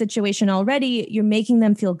cushioning the situation already. You're making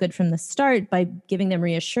them feel good from the start by giving them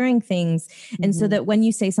reassuring things. And so that when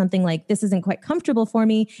you say something like, this isn't quite comfortable for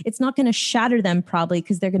me, it's not going to shatter them probably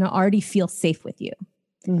because they're going to already feel safe with you,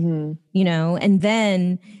 you know, and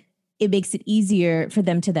then it makes it easier for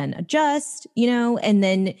them to then adjust, you know, and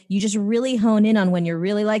then you just really hone in on when you're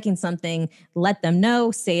really liking something, let them know,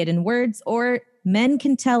 say it in words, or men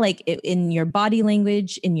can tell like in your body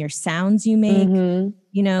language, in your sounds you make,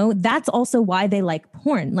 you know, that's also why they like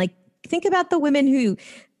porn. Like think about the women who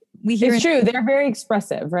we hear. It's true. They're very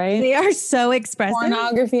expressive, right? They are so expressive.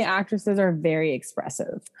 Pornography actresses are very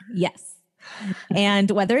expressive. Yes. And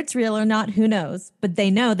whether it's real or not, who knows? But they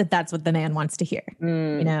know that that's what the man wants to hear,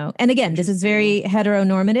 you know? And again, this is very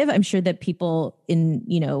heteronormative. I'm sure that people in,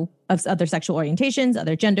 you know, of other sexual orientations,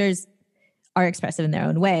 other genders are expressive in their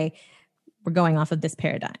own way. We're going off of this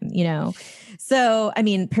paradigm, you know? So, I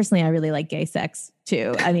mean, personally, I really like gay sex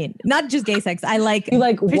too. I mean, not just gay sex. I like, you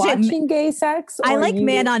like watching gay sex? I like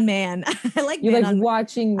man on man. I like, you like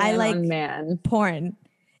watching man on man porn.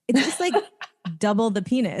 It's just like double the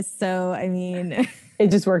penis. So, I mean, it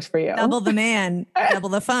just works for you. Double the man, double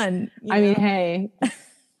the fun. I mean, hey,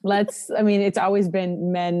 it's always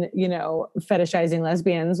been men, you know, fetishizing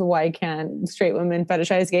lesbians. Why can't straight women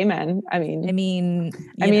fetishize gay men? I mean,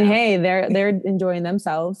 hey, they're enjoying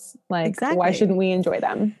themselves. Like, exactly. Why shouldn't we enjoy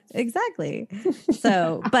them? Exactly.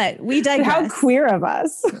 So, but we digress. How queer of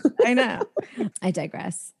us. I know. I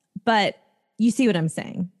digress. But you see what I'm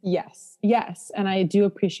saying? Yes. And I do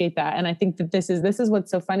appreciate that. And I think that this is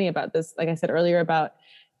what's so funny about this. Like I said earlier about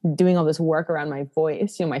doing all this work around my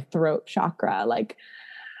voice, you know, my throat chakra, like,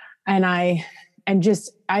 and I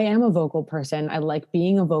am a vocal person. I like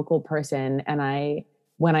being a vocal person. And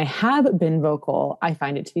when I have been vocal, I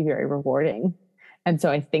find it to be very rewarding. And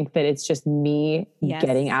so I think that it's just me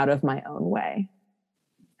getting out of my own way.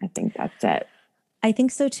 I think that's it. I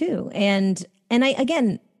think so too. And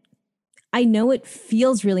I know it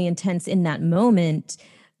feels really intense in that moment,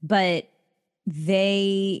 but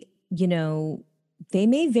they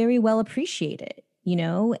may very well appreciate it, you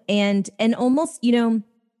know, and almost, you know,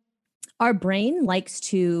 our brain looks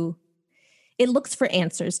for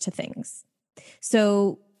answers to things.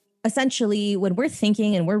 So essentially when we're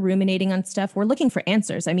thinking and we're ruminating on stuff, we're looking for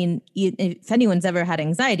answers. I mean, if anyone's ever had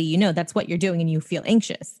anxiety, you know, that's what you're doing and you feel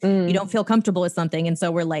anxious. You don't feel comfortable with something. And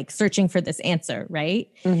so we're like searching for this answer, right?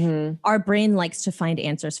 Our brain likes to find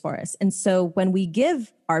answers for us. And so when we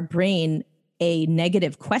give our brain a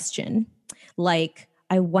negative question, like,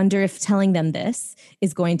 I wonder if telling them this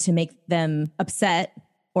is going to make them upset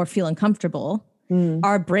or feel uncomfortable,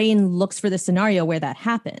 our brain looks for the scenario where that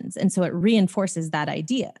happens. And so it reinforces that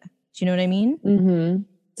idea. Do you know what I mean?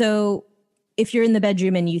 So if you're in the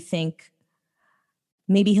bedroom and you think,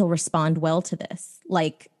 maybe he'll respond well to this,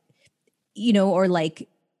 like, you know, or like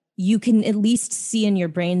you can at least see in your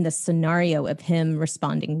brain the scenario of him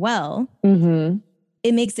responding well,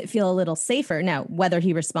 it makes it feel a little safer. Now, whether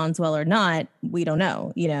he responds well or not, we don't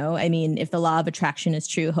know. You know, I mean, if the law of attraction is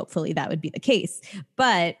true, hopefully that would be the case.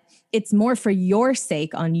 But it's more for your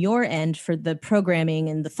sake on your end, for the programming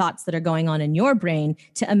and the thoughts that are going on in your brain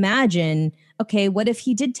to imagine, okay, what if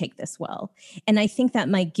he did take this well? And I think that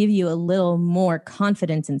might give you a little more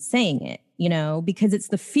confidence in saying it, you know, because it's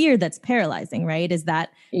the fear that's paralyzing, right? Is that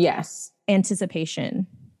anticipation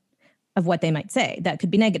of what they might say that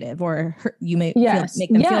could be negative or hurt, you may make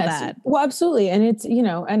them feel bad. Well, absolutely. And it's, you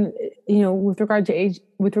know, with regard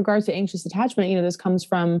to anxious attachment, you know, this comes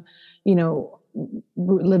from, you know,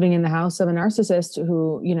 living in the house of a narcissist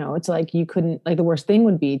who, you know, it's like you couldn't, like the worst thing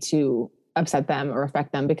would be to upset them or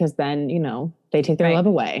affect them because then, you know, they take their love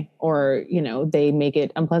away or, you know, they make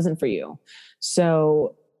it unpleasant for you.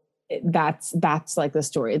 So that's like the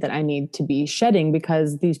story that I need to be shedding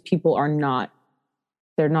because these people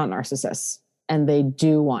they're not narcissists and they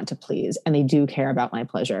do want to please and they do care about my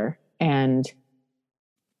pleasure. And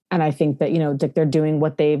I think that, you know, they're doing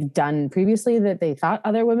what they've done previously that they thought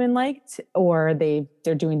other women liked, or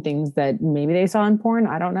they're doing things that maybe they saw in porn.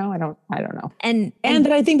 I don't know. I don't know. And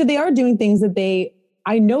that I think that they are doing things that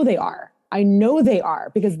I know they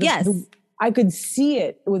are because I could see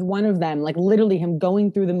it with one of them, like literally him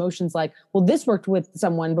going through the motions, like, well, this worked with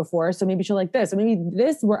someone before, so maybe she'll like this. And maybe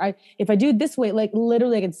this if I do it this way, like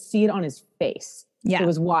literally I could see it on his face. Yeah. It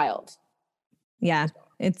was wild. Yeah.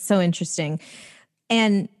 It's so interesting.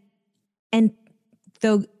 And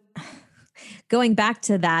though going back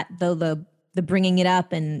to that, though, the bringing it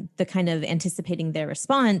up and the kind of anticipating their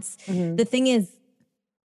response, the thing is,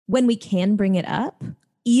 when we can bring it up,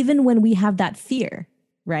 even when we have that fear,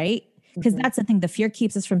 right? Because that's the thing, the fear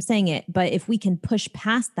keeps us from saying it. But if we can push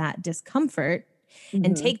past that discomfort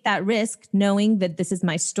and take that risk, knowing that this is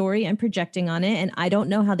my story, I'm projecting on it, and I don't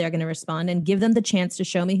know how they're going to respond, and give them the chance to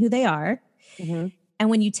show me who they are. And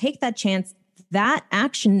when you take that chance, that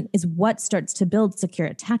action is what starts to build secure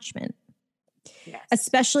attachment. Yes.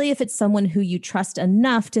 Especially if it's someone who you trust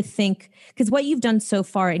enough to think, because what you've done so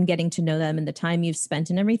far in getting to know them and the time you've spent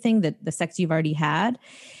and everything, the sex you've already had,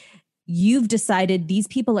 you've decided these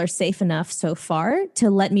people are safe enough so far to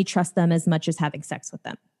let me trust them as much as having sex with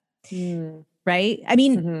them. Right? I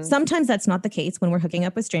mean, sometimes that's not the case when we're hooking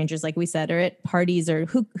up with strangers, like we said, or at parties, or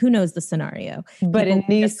who knows the scenario. But in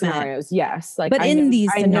these scenarios, yes. Like, but in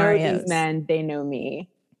these scenarios, I know these men, they know me.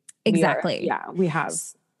 Exactly. We have.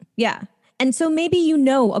 Yeah. And so maybe,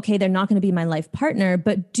 okay, they're not going to be my life partner,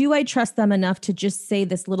 but do I trust them enough to just say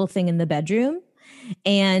this little thing in the bedroom?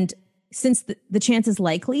 And since the chance is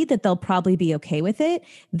likely that they'll probably be okay with it,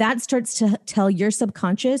 that starts to tell your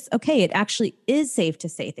subconscious, okay, it actually is safe to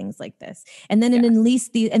say things like this. And then at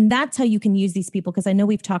least and that's how you can use these people. Because I know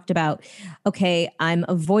we've talked about, okay, I'm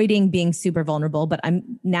avoiding being super vulnerable, but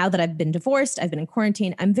now that I've been divorced, I've been in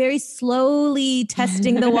quarantine, I'm very slowly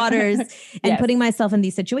testing the waters and putting myself in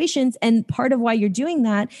these situations. And part of why you're doing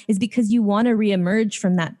that is because you want to reemerge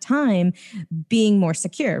from that time being more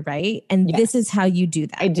secure, right? And this is how you do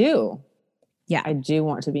that. I do. Yeah. I do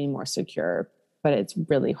want to be more secure, but it's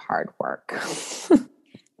really hard work.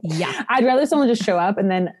 Yeah. I'd rather someone just show up and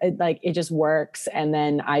then it just works. And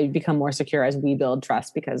then I become more secure as we build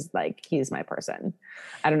trust because like, he's my person.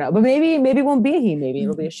 I don't know, but maybe it won't be a he, maybe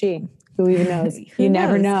it'll be a she. Who even knows? You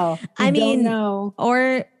never know. You don't know.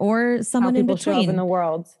 Or someone in between. Show up in the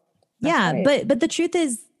world. That's right. But the truth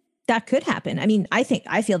is that could happen. I mean, I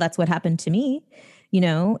feel that's what happened to me.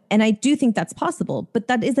 And I do think that's possible, but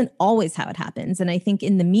that isn't always how it happens. And I think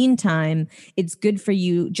in the meantime, it's good for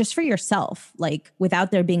you, just for yourself, like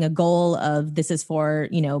without there being a goal of this is for,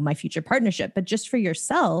 my future partnership, but just for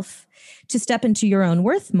yourself to step into your own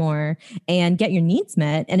worth more and get your needs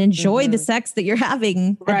met and enjoy the sex that you're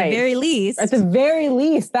having at the very least. At the very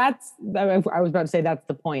least, I was about to say, that's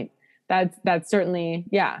the point. That's certainly,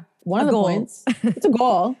 one of the points. It's a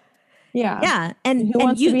goal. Yeah. Yeah. And who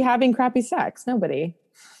wants to be having crappy sex? Nobody.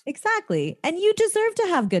 Exactly. And you deserve to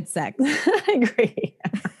have good sex. I agree.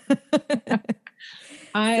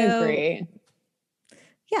 I agree.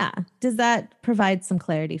 Yeah. Does that provide some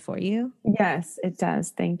clarity for you? Yes, it does.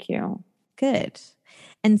 Thank you. Good.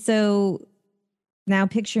 And so now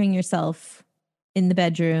picturing yourself in the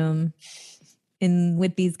bedroom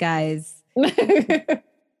with these guys,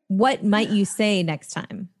 what might you say next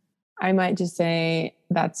time? I might just say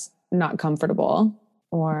that's not comfortable,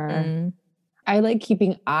 or I like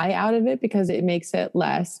keeping I out of it because it makes it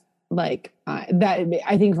less like that.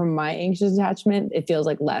 I think from my anxious attachment, it feels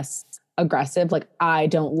like less aggressive. Like I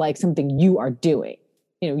don't like something you are doing.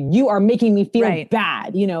 You are making me feel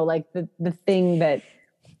bad. Like the thing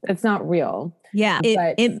that's not real. Yeah,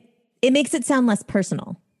 it makes it sound less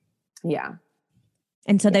personal. Yeah.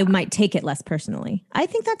 And so they might take it less personally. I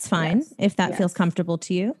think that's fine if that feels comfortable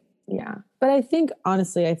to you. Yeah. But I think,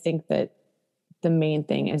 honestly, that the main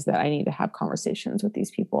thing is that I need to have conversations with these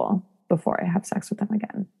people before I have sex with them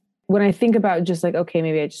again. When I think about just like, okay,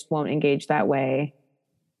 maybe I just won't engage that way,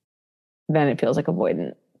 then it feels like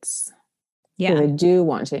avoidance. Yeah. I do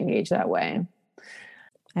want to engage that way.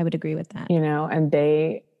 I would agree with that. And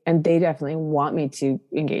they definitely want me to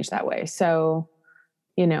engage that way. So,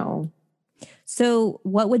 So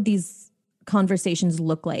what would these conversations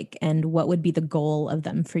look like, and what would be the goal of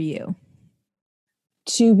them for you?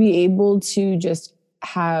 To be able to just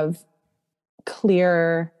have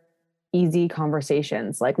clear, easy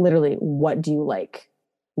conversations. Like literally, what do you like?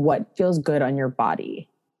 What feels good on your body?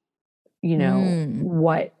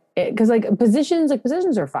 What, because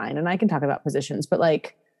positions are fine. And I can talk about positions, but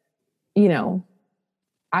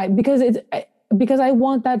because I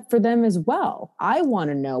want that for them as well. I want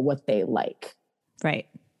to know what they like. Right.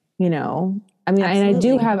 I mean,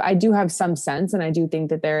 absolutely. And I do have some sense, and I do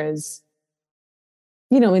think that there is,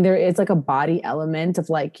 there is like a body element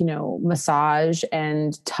of massage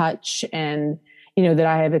and touch and, that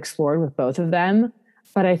I have explored with both of them.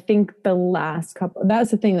 But I think the last couple,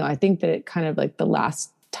 that's the thing though. I think that it kind of like the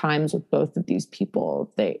last times with both of these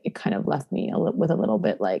people, it kind of left me with a little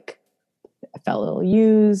bit like, I felt a little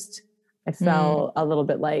used. I felt a little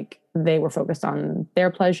bit like they were focused on their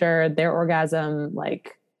pleasure, their orgasm.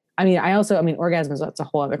 Like, I mean, orgasms, that's a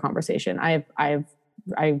whole other conversation. I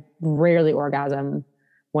rarely orgasm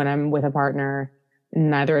when I'm with a partner.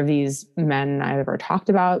 Neither of these men I've ever talked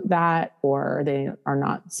about that, or they are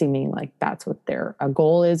not seeming like that's what a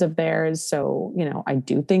goal is of theirs. So, I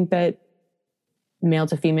do think that male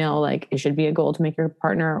to female, like it should be a goal to make your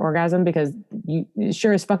partner orgasm, because you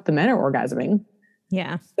sure as fuck the men are orgasming.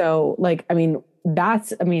 Yeah. So like, I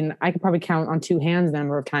could probably count on two hands the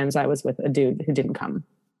number of times I was with a dude who didn't come.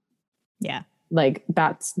 Yeah. Like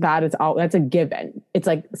that's a given. It's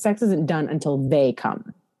like sex isn't done until they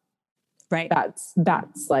come. Right.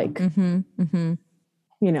 That's like,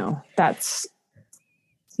 that's.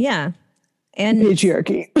 Yeah. And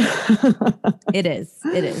patriarchy. It is.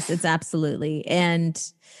 It's absolutely. And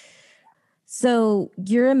so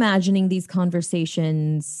you're imagining these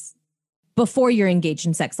conversations before you're engaged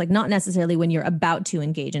in sex, like not necessarily when you're about to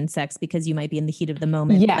engage in sex, because you might be in the heat of the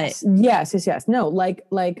moment. Yes. No, like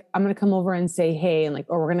I'm going to come over and say, hey, and like,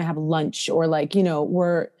 or we're going to have lunch, or like,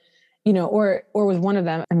 or with one of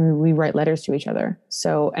them, I mean, we write letters to each other.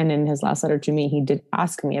 So, and in his last letter to me, he did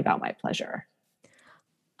ask me about my pleasure.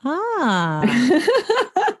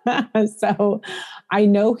 So I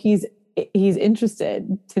know he's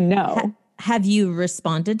interested to know. Have you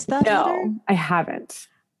responded to that letter? No, I haven't.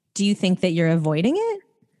 Do you think that you're avoiding it?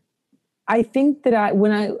 I think that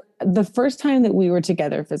the first time that we were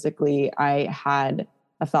together physically, I had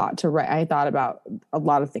a thought to write. I thought about a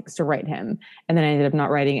lot of things to write him, and then I ended up not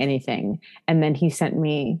writing anything. And then he sent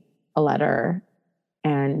me a letter,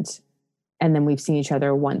 and then we've seen each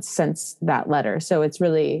other once since that letter. So it's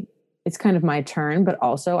kind of my turn, but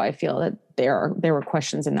also I feel that there were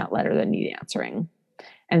questions in that letter that need answering.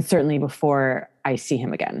 And certainly before I see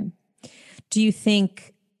him again. Do you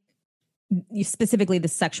think specifically the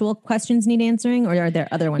sexual questions need answering, or are there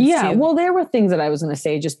other ones too? Well, there were things that I was going to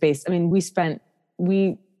say just based, I mean,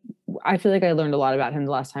 I feel like I learned a lot about him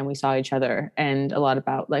the last time we saw each other, and a lot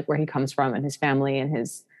about like where he comes from and his family and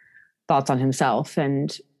his thoughts on himself,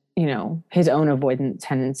 and his own avoidant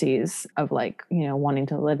tendencies of like, wanting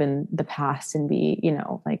to live in the past and be,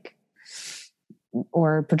 like,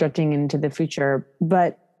 or projecting into the future.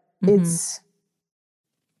 But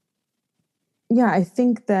I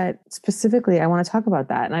think that specifically I want to talk about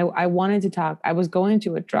that. And I wanted to talk, I was going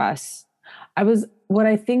to address, what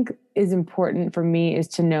I think is important for me is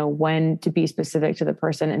to know when to be specific to the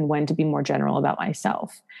person and when to be more general about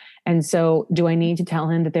myself. And so do I need to tell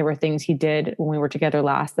him that there were things he did when we were together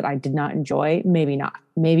last that I did not enjoy? Maybe not.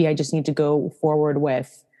 Maybe I just need to go forward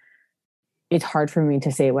with, it's hard for me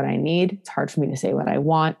to say what I need. It's hard for me to say what I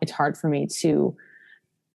want. It's hard for me to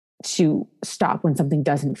stop when something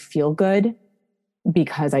doesn't feel good,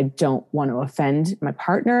 because I don't want to offend my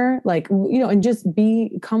partner, like, and just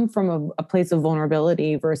come from a place of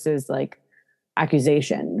vulnerability versus like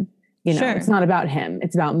accusation. Sure. It's not about him,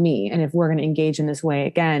 it's about me. And if we're going to engage in this way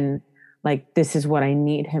again, like, this is what I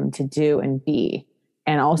need him to do and be.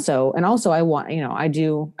 And also I want,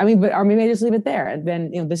 or maybe I just leave it there. And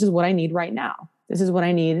then, this is what I need right now. This is what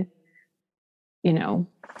I need,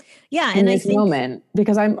 yeah, in this moment,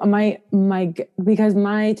 because because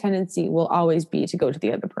my tendency will always be to go to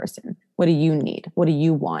the other person. What do you need? What do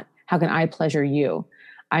you want? How can I pleasure you?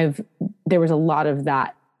 There was a lot of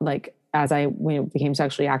that, like, as I became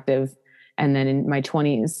sexually active, and then in my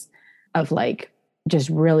 20s, of like just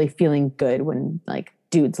really feeling good when like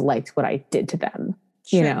dudes liked what I did to them.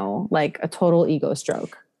 Sure. Like a total ego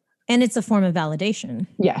stroke. And it's a form of validation.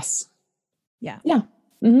 Yes. Yeah. Yeah.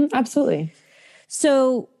 Mm-hmm, absolutely.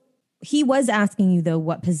 So he was asking you, though,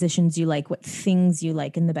 what positions you like, what things you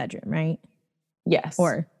like in the bedroom, right? Yes.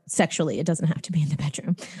 Or sexually. It doesn't have to be in the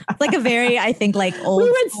bedroom. It's like a very, I think, like old.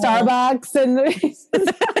 We went Starbucks and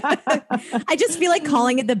I just feel like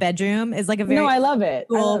calling it the bedroom is like a very I love it.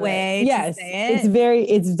 cool way to say it.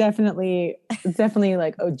 It's definitely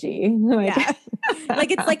like OG. Like, yeah.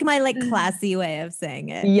 Like it's like my like classy way of saying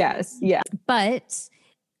it. Yes. Yeah. But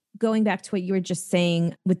going back to what you were just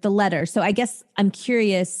saying with the letter. So I guess I'm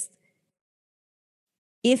curious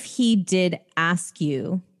if he did ask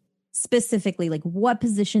you specifically, like what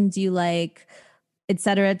positions you like, et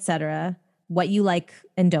cetera, what you like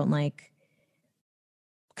and don't like.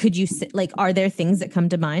 Could you like, are there things that come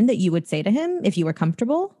to mind that you would say to him if you were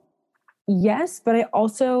comfortable? Yes. But I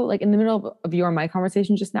also, like, in the middle of your and my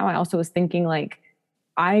conversation just now, I also was thinking, like,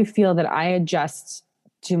 I feel that I adjust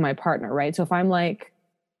to my partner, right? So if I'm like,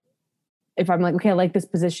 if I'm like, okay, I like this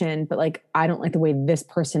position, but like, I don't like the way this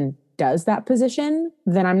person does that position,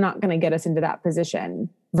 then I'm not going to get us into that position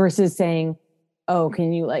versus saying, oh,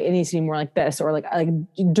 can you like, it needs to be more like this, or like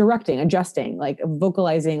directing, adjusting, like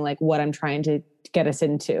vocalizing, like what I'm trying to get us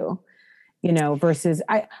into, you know, versus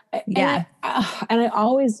and I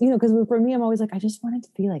always, you know, because for me, I'm always like, I just want it to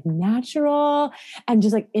be like natural and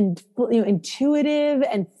just like, intuitive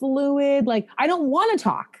and fluid. Like, I don't want to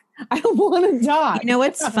talk. I don't want to talk. You know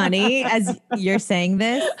what's funny as you're saying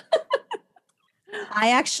this?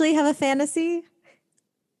 I actually have a fantasy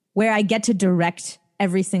where I get to direct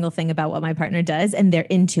every single thing about what my partner does, and they're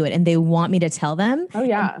into it and they want me to tell them. Oh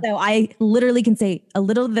yeah. And so I literally can say a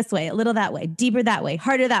little this way, a little that way, deeper that way,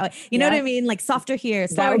 harder that way. You know what I mean? Like softer here.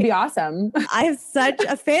 That would be awesome. I have such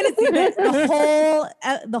a fantasy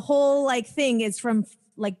that the whole like thing is from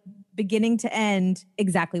like beginning to end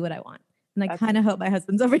exactly what I want. And I kind of hope my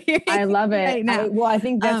husband's over here. I love it. Right now. I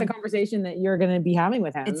think that's a conversation that you're going to be having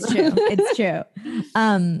with him. It's true. It's true.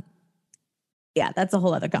 Yeah, that's a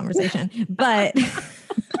whole other conversation. But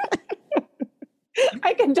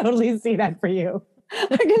I can totally see that for you.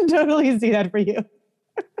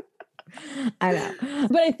 I know.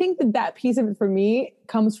 But I think that piece of it for me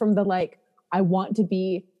comes from the like, I want to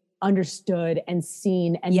be understood and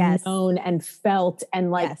seen and known and felt. And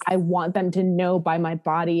like, I want them to know by my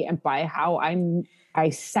body and by how I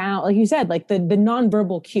sound, like you said, like the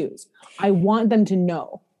nonverbal cues. I want them to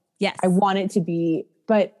know. Yes. I want it to be,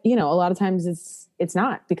 but you know, a lot of times it's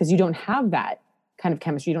not, because you don't have that kind of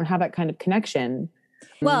chemistry. You don't have that kind of connection.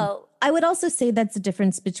 Well, I would also say that's the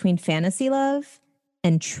difference between fantasy love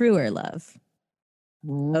and truer love.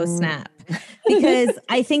 Oh, snap. Because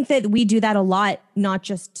I think that we do that a lot, not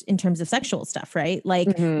just in terms of sexual stuff, right?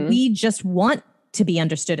 Like we just want to be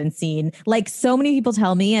understood and seen. Like so many people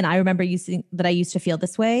tell me, and I remember that I used to feel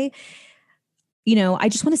this way, you know, I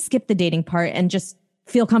just want to skip the dating part and just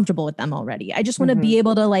feel comfortable with them already. I just want to be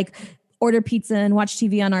able to like order pizza and watch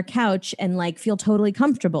TV on our couch and like feel totally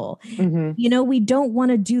comfortable. You know, we don't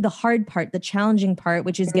want to do the hard part, the challenging part,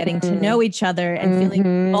 which is getting to know each other and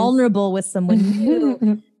feeling vulnerable with someone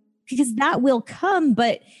new, because that will come.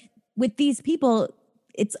 But with these people,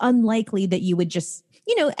 it's unlikely that you would just,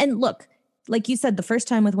 you know, and look, like you said, the first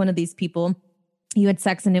time with one of these people, you had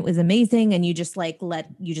sex and it was amazing and you just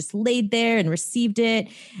you just laid there and received it.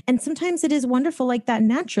 And sometimes it is wonderful like that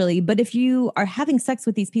naturally. But if you are having sex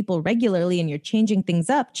with these people regularly and you're changing things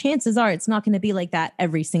up, chances are it's not going to be like that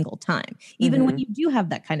every single time, even when you do have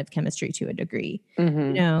that kind of chemistry to a degree, you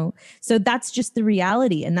know? So that's just the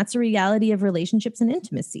reality. And that's a reality of relationships and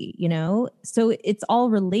intimacy, you know? So it's all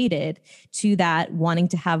related to that wanting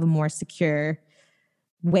to have a more secure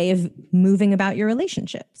way of moving about your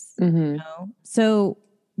relationships. You know? So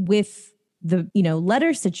with the, you know,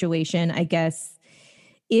 letter situation, I guess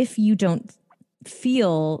if you don't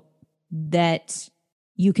feel that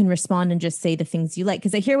you can respond and just say the things you like,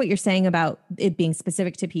 because I hear what you're saying about it being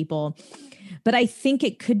specific to people, but I think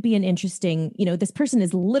it could be an interesting, you know, this person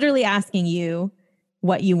is literally asking you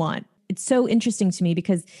what you want. It's so interesting to me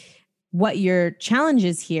because what your challenge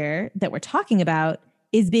is here that we're talking about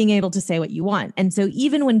is being able to say what you want. And so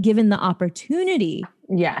even when given the opportunity,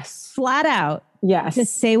 flat out, to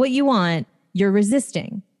say what you want, you're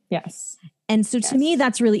resisting. And so to me,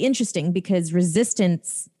 that's really interesting because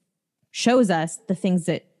resistance shows us the things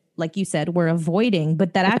that, like you said, we're avoiding,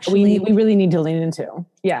 but that actually we really need to lean into.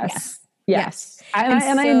 Yes.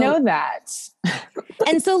 And I know that.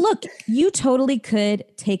 And so look, you totally could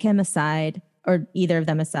take him aside or either of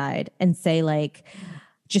them aside and say like,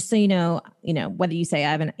 just so you know, whether you say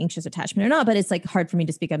I have an anxious attachment or not, but it's like hard for me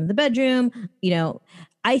to speak up in the bedroom. You know,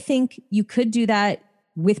 I think you could do that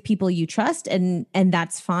with people you trust and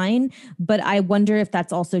that's fine. But I wonder if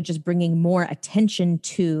that's also just bringing more attention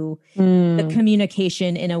to the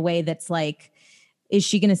communication in a way that's like, is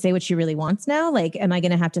she going to say what she really wants now? Like, am I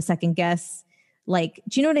going to have to second guess? Like,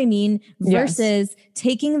 do you know what I mean? Versus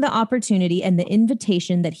taking the opportunity and the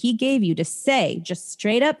invitation that he gave you to say, just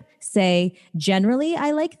straight up say, generally,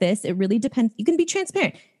 I like this. It really depends. You can be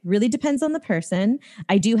transparent. Really depends on the person.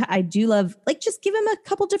 I do love, like, just give him a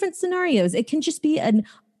couple different scenarios. It can just be an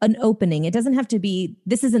opening. It doesn't have to be,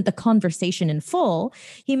 this isn't the conversation in full.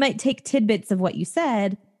 He might take tidbits of what you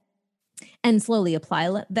said and slowly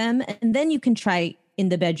apply them. And then you can try in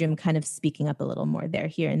the bedroom, kind of speaking up a little more there,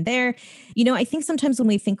 here and there. You know, I think sometimes when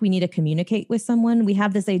we think we need to communicate with someone, we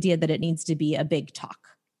have this idea that it needs to be a big talk.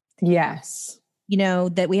 You know,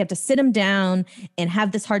 that we have to sit them down and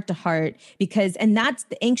have this heart to heart and that's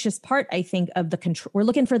the anxious part, I think, of the control. We're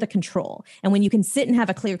looking for the control. And when you can sit and have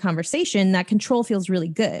a clear conversation, that control feels really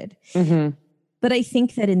good. But I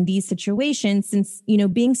think that in these situations, since, you know,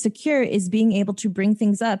 being secure is being able to bring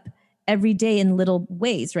things up every day in little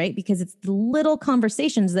ways, right? Because it's the little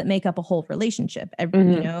conversations that make up a whole relationship,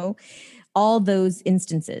 you know, all those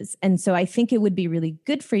instances. And so I think it would be really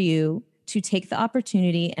good for you to take the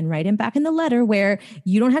opportunity and write him back in the letter where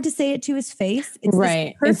you don't have to say it to his face. It's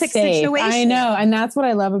right. This perfect situation. I know. And that's what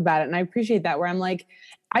I love about it. And I appreciate that, where I'm like,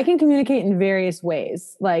 I can communicate in various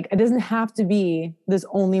ways. Like, it doesn't have to be this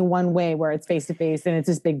only one way where it's face to face and it's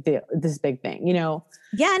this big deal, this big thing, you know?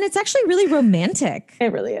 Yeah. And it's actually really romantic.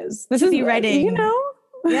 It really is. This is writing, you know?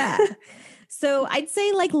 Yeah. So I'd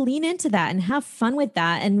say like lean into that and have fun with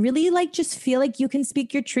that and really like just feel like you can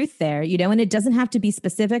speak your truth there, you know, and it doesn't have to be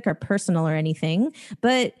specific or personal or anything,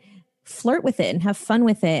 but flirt with it and have fun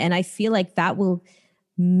with it. And I feel like that will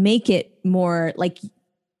make it more like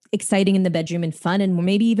exciting in the bedroom and fun and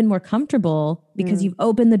maybe even more comfortable because you've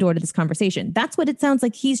opened the door to this conversation. That's what it sounds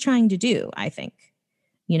like he's trying to do, I think.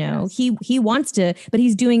 You know, yes. He wants to, but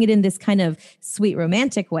he's doing it in this kind of sweet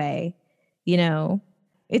romantic way, you know.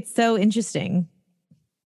 It's so interesting.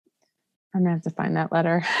 I'm gonna have to find that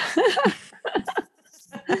letter.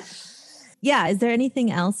 Yeah. Is there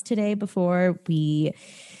anything else today before we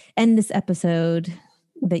end this episode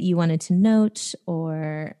that you wanted to note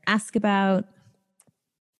or ask about?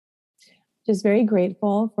 Just very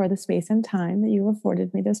grateful for the space and time that you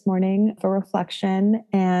afforded me this morning for reflection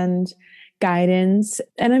and guidance.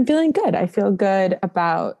 And I'm feeling good. I feel good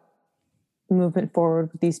about movement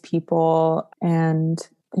forward with these people and,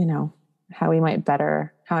 you know, how I might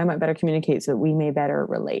better communicate so that we may better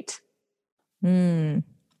relate.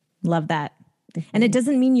 Love that. And it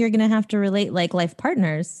doesn't mean you're going to have to relate like life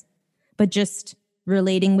partners, but just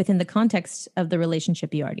relating within the context of the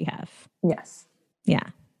relationship you already have. Yes. Yeah.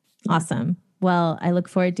 Awesome. Well, I look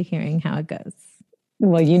forward to hearing how it goes.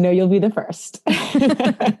 Well, you know, you'll be the first.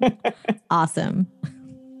 Awesome.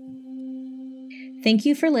 Thank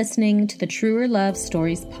you for listening to the Truer Love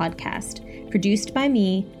Stories podcast, produced by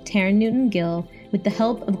me, Taryn Newton-Gill, with the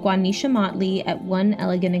help of Guanisha Motley at One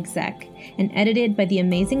Elegant Exec, and edited by the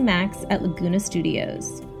amazing Max at Laguna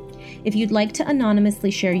Studios. If you'd like to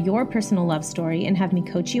anonymously share your personal love story and have me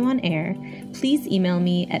coach you on air, please email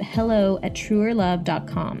me at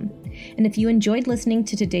hello@truerlove.com. And if you enjoyed listening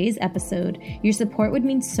to today's episode, your support would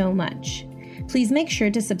mean so much. Please make sure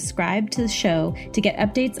to subscribe to the show to get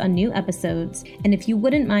updates on new episodes. And if you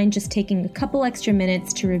wouldn't mind just taking a couple extra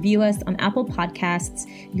minutes to review us on Apple Podcasts,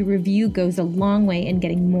 your review goes a long way in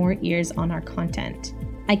getting more ears on our content.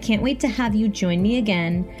 I can't wait to have you join me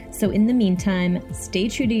again. So in the meantime, stay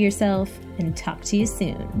true to yourself and talk to you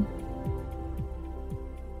soon.